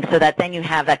same meaning, so that then you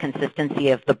have that consistency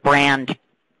of the brand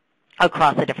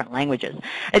across the different languages.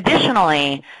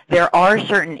 Additionally, there are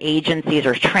certain agencies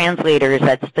or translators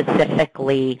that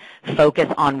specifically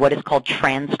focus on what is called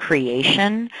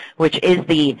transcreation, which is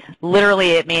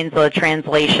literally it means the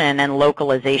translation and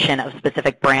localization of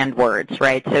specific brand words,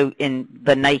 right? So in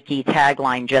the Nike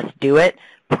tagline, "Just do it,"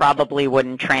 probably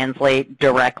wouldn't translate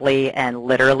directly and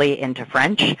literally into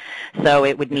French. So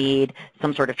it would need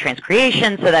some sort of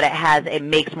transcreation so that it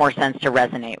makes more sense to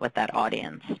resonate with that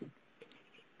audience.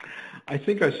 I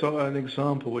think I saw an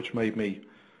example which made me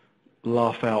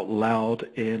laugh out loud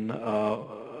in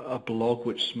a blog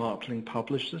which Smartling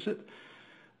published. Is it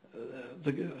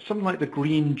something like the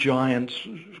Green Giant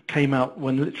came out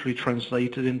when literally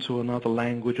translated into another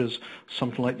language as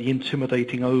something like the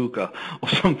Intimidating Ogre or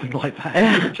something like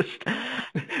that?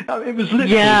 It was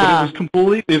literally, but it was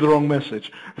completely the wrong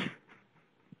message.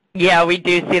 Yeah, we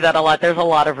do see that a lot. There's a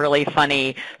lot of really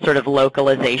funny sort of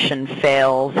localization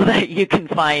fails that you can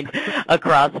find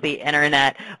across the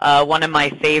internet. One of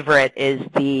my favorite is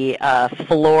the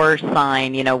floor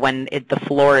sign, when the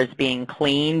floor is being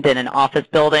cleaned in an office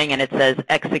building and it says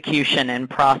 "execution in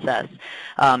progress,"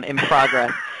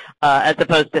 as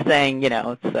opposed to saying,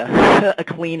 it's a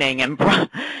cleaning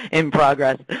in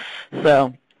progress.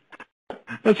 So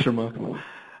that's remarkable.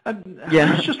 I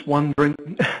was just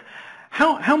wondering,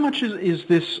 how much is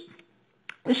this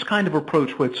kind of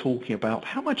approach we're talking about,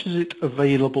 how much is it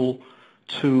available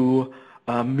to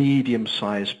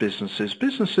medium-sized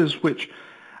businesses which,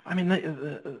 I mean,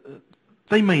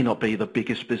 they may not be the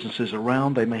biggest businesses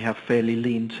around, they may have fairly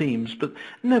lean teams, but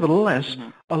nevertheless,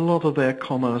 a lot of their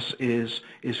commerce is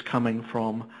coming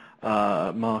from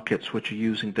markets which are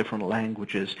using different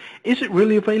languages. Is it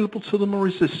really available to them, or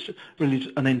is this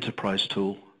really an enterprise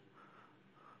tool?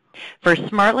 For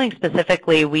Smartling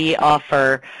specifically, we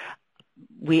offer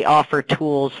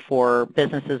tools for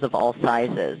businesses of all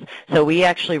sizes. So we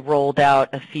actually rolled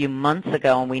out a few months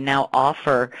ago, and we now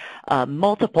offer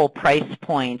multiple price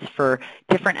points for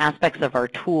different aspects of our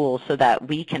tools so that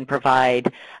we can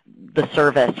provide the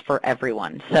service for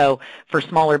everyone. So for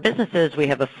smaller businesses, we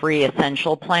have a free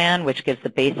essential plan, which gives the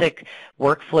basic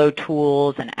workflow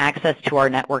tools and access to our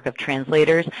network of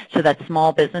translators so that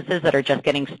small businesses that are just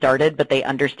getting started, but they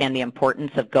understand the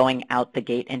importance of going out the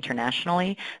gate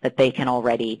internationally, that they can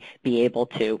already be able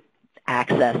to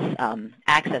access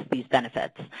these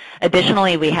benefits.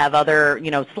 Additionally, we have other,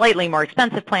 slightly more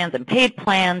expensive plans and paid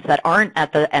plans that aren't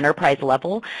at the enterprise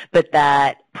level, but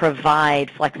that provide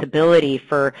flexibility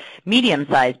for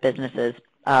medium-sized businesses,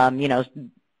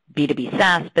 B2B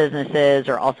SaaS businesses,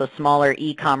 or also smaller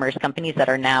e-commerce companies that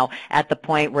are now at the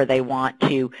point where they want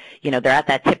to, they're at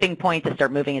that tipping point to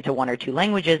start moving into one or two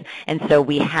languages. And so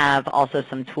we have also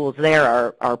some tools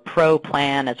there, our Pro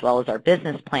plan as well as our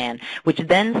Business plan, which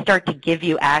then start to give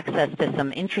you access to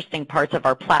some interesting parts of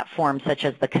our platform, such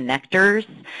as the connectors,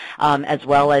 as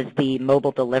well as the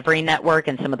mobile delivery network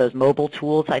and some of those mobile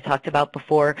tools I talked about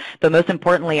before. But most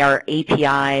importantly, our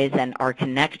APIs and our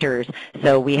connectors.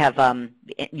 So we have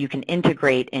you can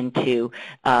integrate into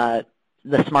the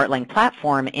Smartling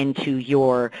platform into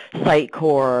your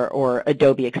Sitecore or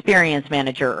Adobe Experience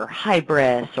Manager or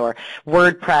Hybris or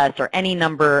WordPress or any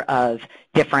number of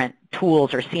different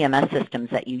tools or CMS systems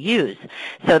that you use.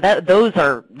 So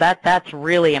that's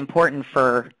really important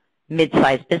for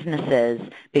mid-sized businesses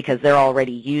because they're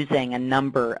already using a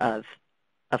number of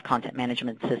content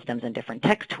management systems and different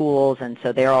tech tools, and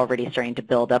so they're already starting to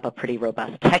build up a pretty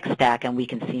robust tech stack, and we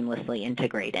can seamlessly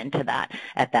integrate into that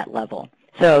at that level.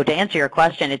 So to answer your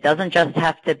question, it doesn't just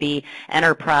have to be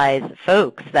enterprise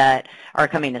folks that are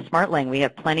coming to Smartling. We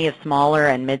have plenty of smaller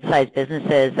and mid-sized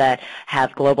businesses that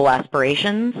have global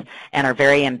aspirations and are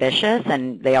very ambitious,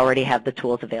 and they already have the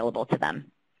tools available to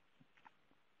them.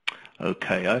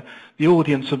 Okay, the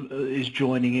audience is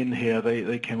joining in here.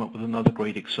 They came up with another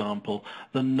great example.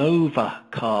 The Nova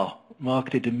car,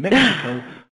 marketed in Mexico.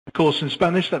 Of course, in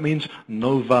Spanish, that means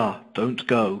Nova, don't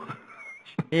go.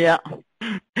 Yeah.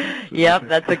 Yep,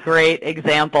 that's a great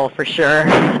example for sure.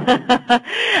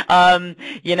 And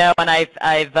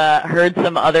I've heard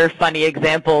some other funny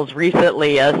examples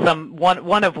recently.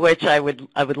 One of which I would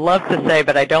love to say,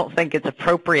 but I don't think it's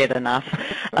appropriate enough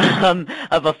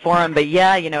of a forum. But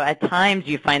yeah, at times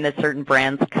you find that certain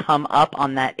brands come up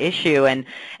on that issue,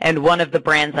 and one of the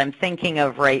brands I'm thinking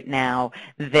of right now,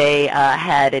 they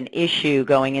had an issue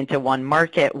going into one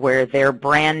market where their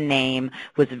brand name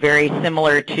was very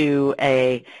similar to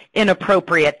a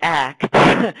inappropriate act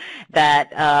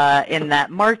that in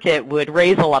that market would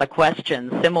raise a lot of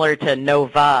questions, similar to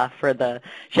Nova for the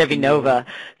Chevy Nova.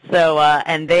 So,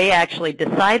 and they actually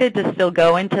decided to still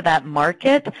go into that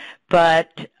market, but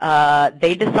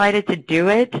they decided to do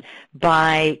it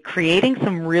by creating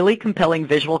some really compelling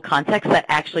visual context that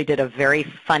actually did a very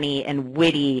funny and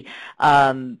witty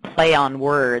play on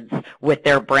words with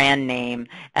their brand name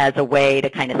as a way to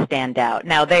kind of stand out.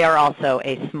 Now, they are also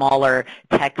a smaller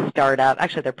tech startup.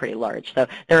 Actually, they're pretty large. So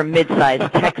they're a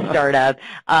mid-sized tech startup,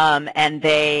 and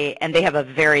they have a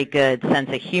very good sense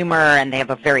of humor, and they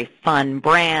have a very fun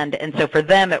brand. And so for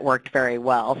them, it worked very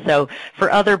well. So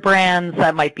for other brands,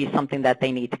 that might be something that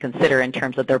they need to consider in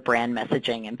terms of their brand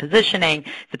messaging and positioning.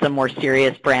 If it's a more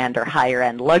serious brand or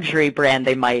higher-end luxury brand,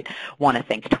 they might want to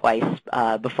think twice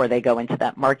before they go into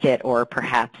that market, or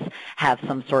perhaps have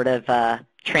some sort of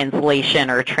translation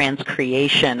or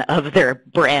transcreation of their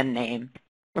brand name.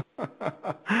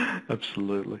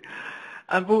 Absolutely.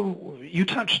 And well, you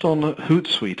touched on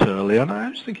Hootsuite earlier, and I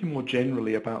was thinking more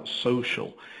generally about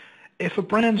social. If a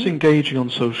brand's engaging on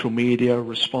social media,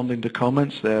 responding to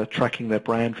comments, they're tracking their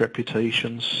brand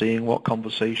reputation, seeing what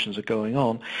conversations are going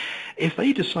on. If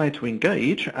they decide to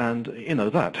engage, and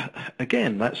that,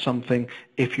 again, that's something,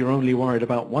 if you're only worried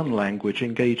about one language,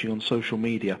 engaging on social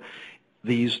media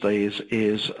these days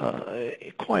is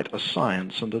quite a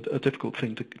science and a difficult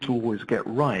thing to always get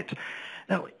right.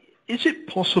 Now, is it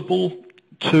possible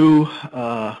to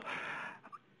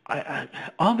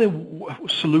are there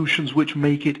solutions which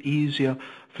make it easier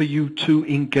for you to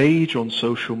engage on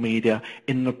social media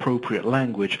in an appropriate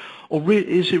language? Or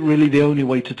is it really the only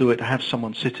way to do it to have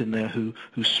someone sit in there who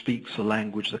speaks the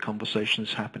language the conversation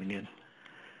is happening in?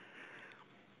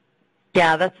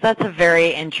 Yeah, that's a very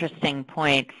interesting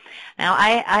point. Now,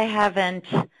 I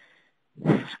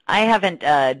haven't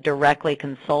directly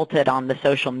consulted on the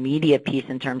social media piece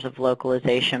in terms of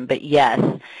localization, but yes,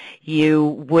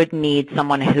 you would need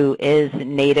someone who is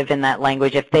native in that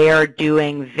language if they are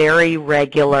doing very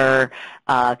regular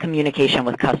communication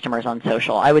with customers on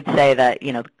social. I would say that,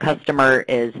 the customer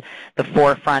is the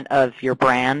forefront of your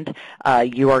brand.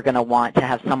 You are going to want to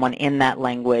have someone in that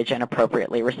language and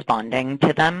appropriately responding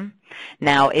to them.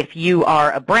 Now, if you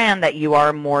are a brand that you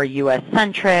are more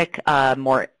U.S.-centric,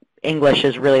 more English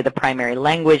is really the primary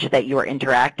language that you are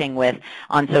interacting with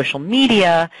on social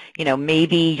media,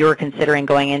 maybe you're considering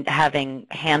going in having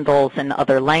handles in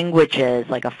other languages,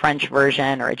 like a French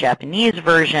version or a Japanese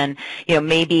version.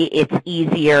 Maybe it's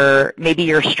easier, maybe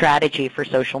your strategy for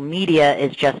social media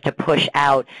is just to push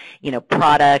out,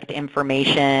 product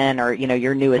information or,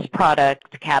 your newest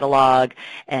product catalog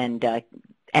and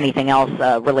anything else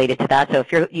related to that. So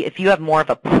if you have more of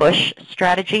a push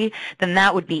strategy, then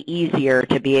that would be easier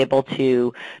to be able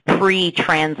to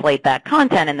pre-translate that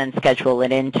content and then schedule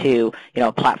it into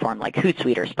a platform like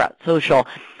Hootsuite or Sprout Social.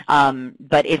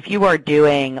 But if you are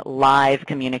doing live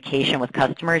communication with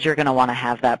customers, you're going to want to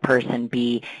have that person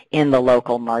be in the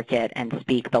local market and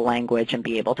speak the language and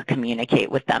be able to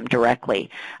communicate with them directly.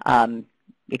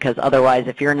 Because otherwise,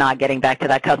 if you're not getting back to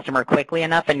that customer quickly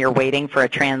enough and you're waiting for a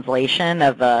translation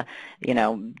of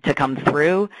to come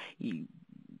through,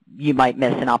 you might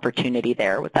miss an opportunity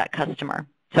there with that customer.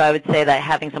 So I would say that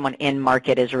having someone in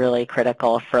market is really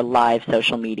critical for live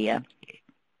social media.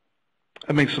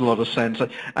 It makes a lot of sense.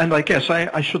 And I guess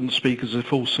I shouldn't speak as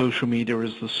if all social media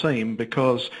is the same,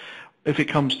 because if it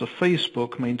comes to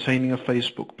Facebook, maintaining a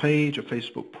Facebook page, a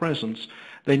Facebook presence,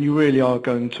 then you really are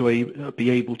going to be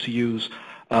able to use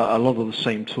a lot of the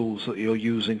same tools that you're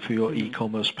using for your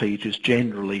e-commerce pages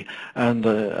generally. And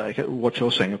what you're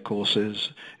saying, of course, is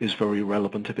very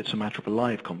relevant if it's a matter of a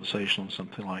live conversation on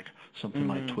something like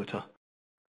Twitter.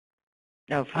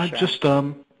 Oh, for sure. Just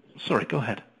sorry, go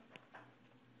ahead.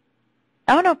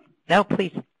 Oh, no,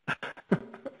 please.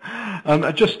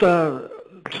 Just to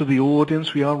the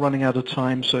audience, we are running out of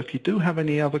time, so if you do have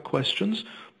any other questions,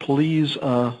 please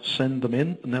send them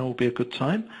in, and there will be a good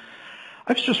time.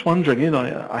 I was just wondering,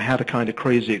 I had a kind of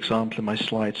crazy example in my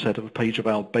slide set of a page of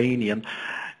Albanian.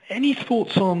 Any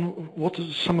thoughts on what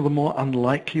are some of the more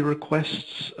unlikely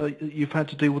requests you've had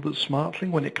to deal with at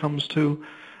SmartLink when it comes to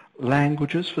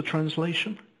languages for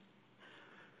translation?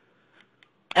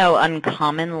 Oh,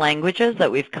 uncommon languages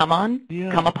that we've come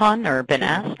upon or been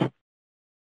asked?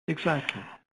 Exactly.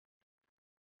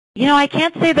 I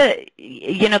can't say that,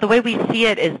 the way we see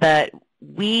it is that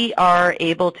we are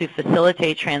able to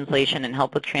facilitate translation and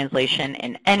help with translation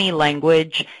in any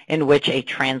language in which a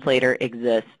translator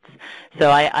exists. So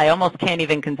I almost can't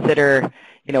even consider,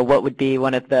 what would be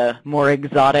one of the more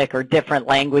exotic or different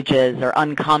languages or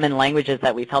uncommon languages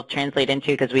that we've helped translate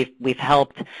into, because we've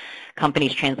helped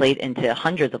companies translate into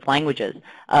hundreds of languages.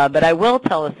 But I will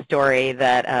tell a story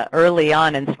that early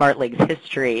on in SmartLeague's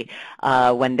history,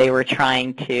 when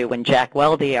Jack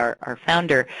Weldy, our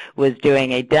founder, was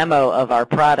doing a demo of our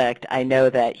product, I know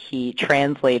that he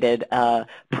translated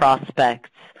prospects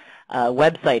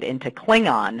website into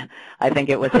Klingon. I think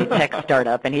it was a tech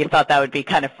startup, and he thought that would be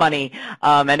kind of funny.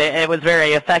 And it was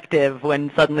very effective when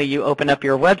suddenly you open up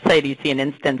your website, you see an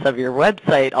instance of your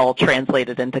website all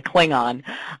translated into Klingon.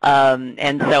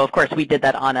 And so, of course, we did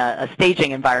that on a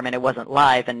staging environment. It wasn't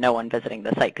live, and no one visiting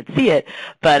the site could see it.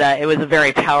 But it was a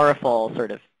very powerful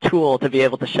sort of tool to be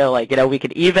able to show, we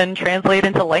could even translate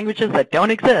into languages that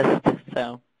don't exist.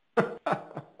 So.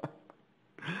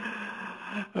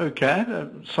 Okay,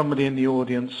 somebody in the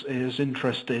audience is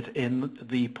interested in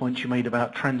the point you made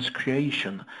about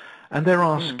transcreation, and they're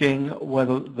asking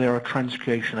whether there are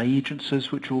transcreation agencies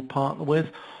which you'll partner with,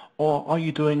 or are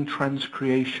you doing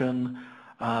transcreation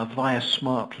via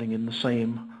SmartLink in the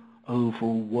same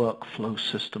overall workflow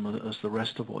system as the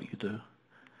rest of what you do?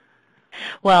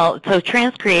 Well, so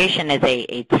transcreation is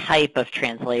a type of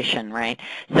translation, right?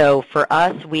 So for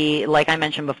us, like I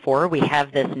mentioned before, we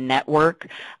have this network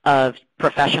of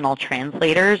professional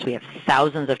translators. We have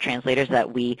thousands of translators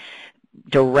that we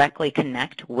directly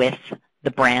connect with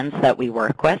the brands that we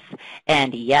work with.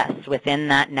 And yes, within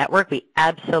that network, we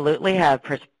absolutely have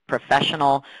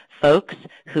professional folks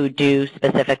who do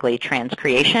specifically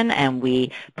transcreation, and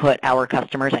we put our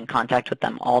customers in contact with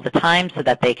them all the time so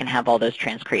that they can have all those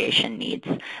transcreation needs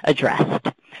addressed.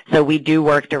 So we do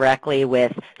work directly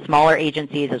with smaller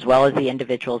agencies as well as the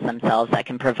individuals themselves that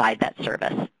can provide that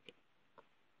service.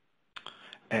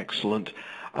 Excellent.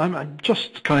 I'm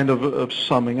just kind of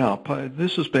summing up.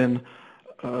 This has been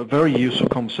a very useful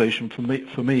conversation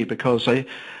for me because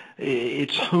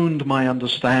it's honed my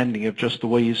understanding of just the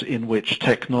ways in which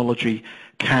technology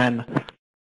can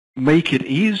make it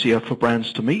easier for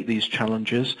brands to meet these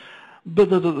challenges, but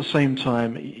that at the same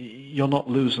time you're not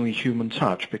losing the human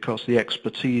touch, because the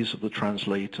expertise of the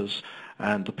translators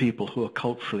and the people who are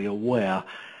culturally aware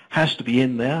has to be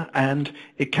in there, and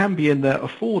it can be in there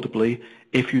affordably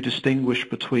if you distinguish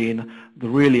between the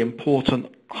really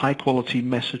important high-quality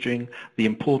messaging, the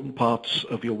important parts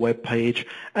of your web page,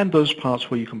 and those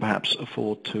parts where you can perhaps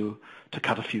afford to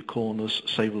cut a few corners,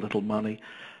 save a little money.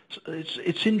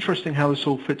 It's interesting how this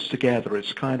all fits together.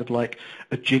 It's kind of like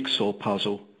a jigsaw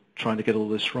puzzle, trying to get all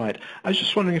this right. I was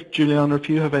just wondering, Juliana, if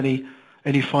you have any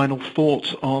final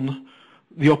thoughts on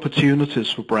the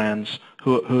opportunities for brands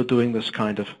who are doing this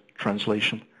kind of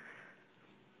translation.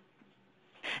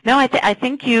 No, I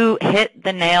think you hit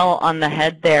the nail on the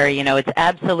head there. It's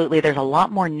absolutely, there's a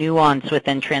lot more nuance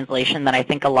within translation than I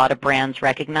think a lot of brands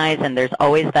recognize, and there's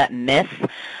always that myth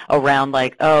around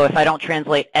if I don't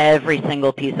translate every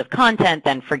single piece of content,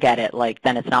 then forget it,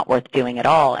 then it's not worth doing at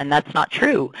all, and that's not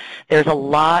true. There's a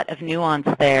lot of nuance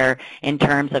there in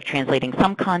terms of translating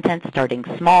some content, starting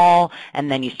small,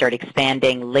 and then you start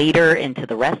expanding later into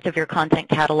the rest of your content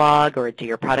catalog or into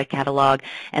your product catalog,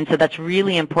 and so that's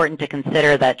really important to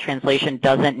consider, that translation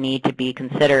doesn't need to be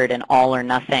considered an all or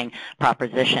nothing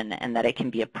proposition, and that it can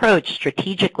be approached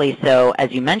strategically, so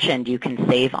as you mentioned, you can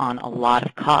save on a lot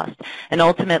of cost. And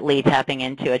ultimately, tapping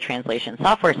into a translation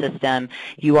software system,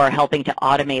 you are helping to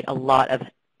automate a lot of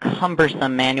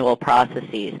cumbersome manual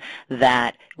processes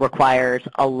that requires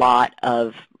a lot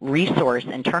of resource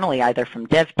internally, either from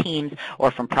dev teams or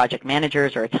from project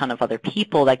managers or a ton of other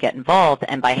people that get involved.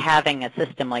 And by having a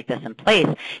system like this in place,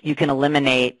 you can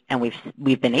eliminate, and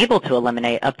we've been able to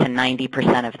eliminate up to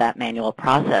 90% of that manual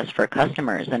process for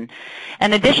customers. And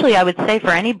additionally, I would say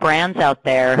for any brands out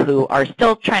there who are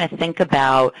still trying to think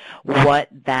about what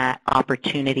that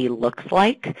opportunity looks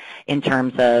like in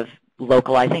terms of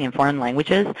localizing in foreign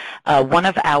languages, one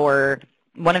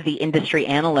of the industry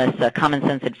analysts, Common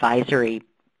Sense Advisory,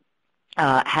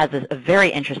 has a very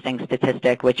interesting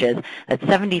statistic, which is that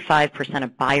 75%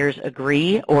 of buyers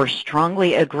agree or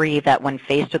strongly agree that when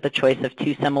faced with the choice of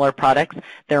two similar products,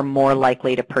 they're more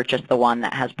likely to purchase the one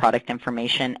that has product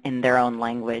information in their own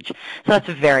language. So that's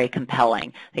very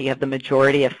compelling, that you have the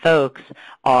majority of folks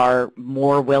are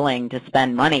more willing to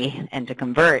spend money and to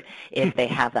convert if they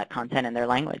have that content in their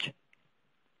language.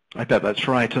 I bet that's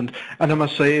right, and I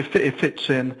must say it fits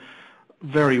in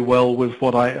very well with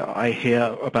what I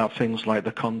hear about things like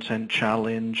the content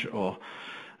challenge or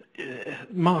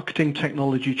marketing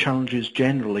technology challenges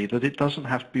generally, that it doesn't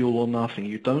have to be all or nothing.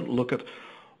 You don't look at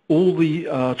all the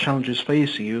challenges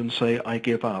facing you and say, I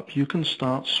give up. You can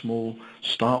start small,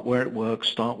 start where it works,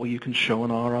 start where you can show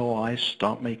an ROI,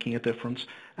 start making a difference,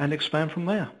 and expand from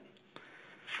there.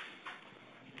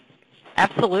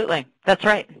 Absolutely. That's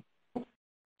right.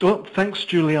 Well, thanks,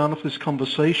 Juliana, for this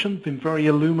conversation. It's been very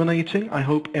illuminating. I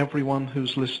hope everyone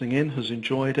who's listening in has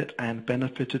enjoyed it and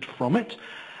benefited from it.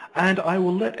 And I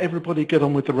will let everybody get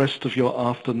on with the rest of your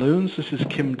afternoons. This is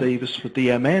Kim Davis for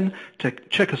DMN.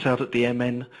 Check us out at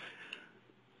DMN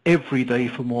every day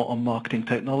for more on marketing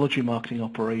technology, marketing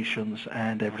operations,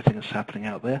 and everything that's happening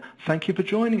out there. Thank you for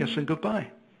joining us, and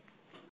goodbye.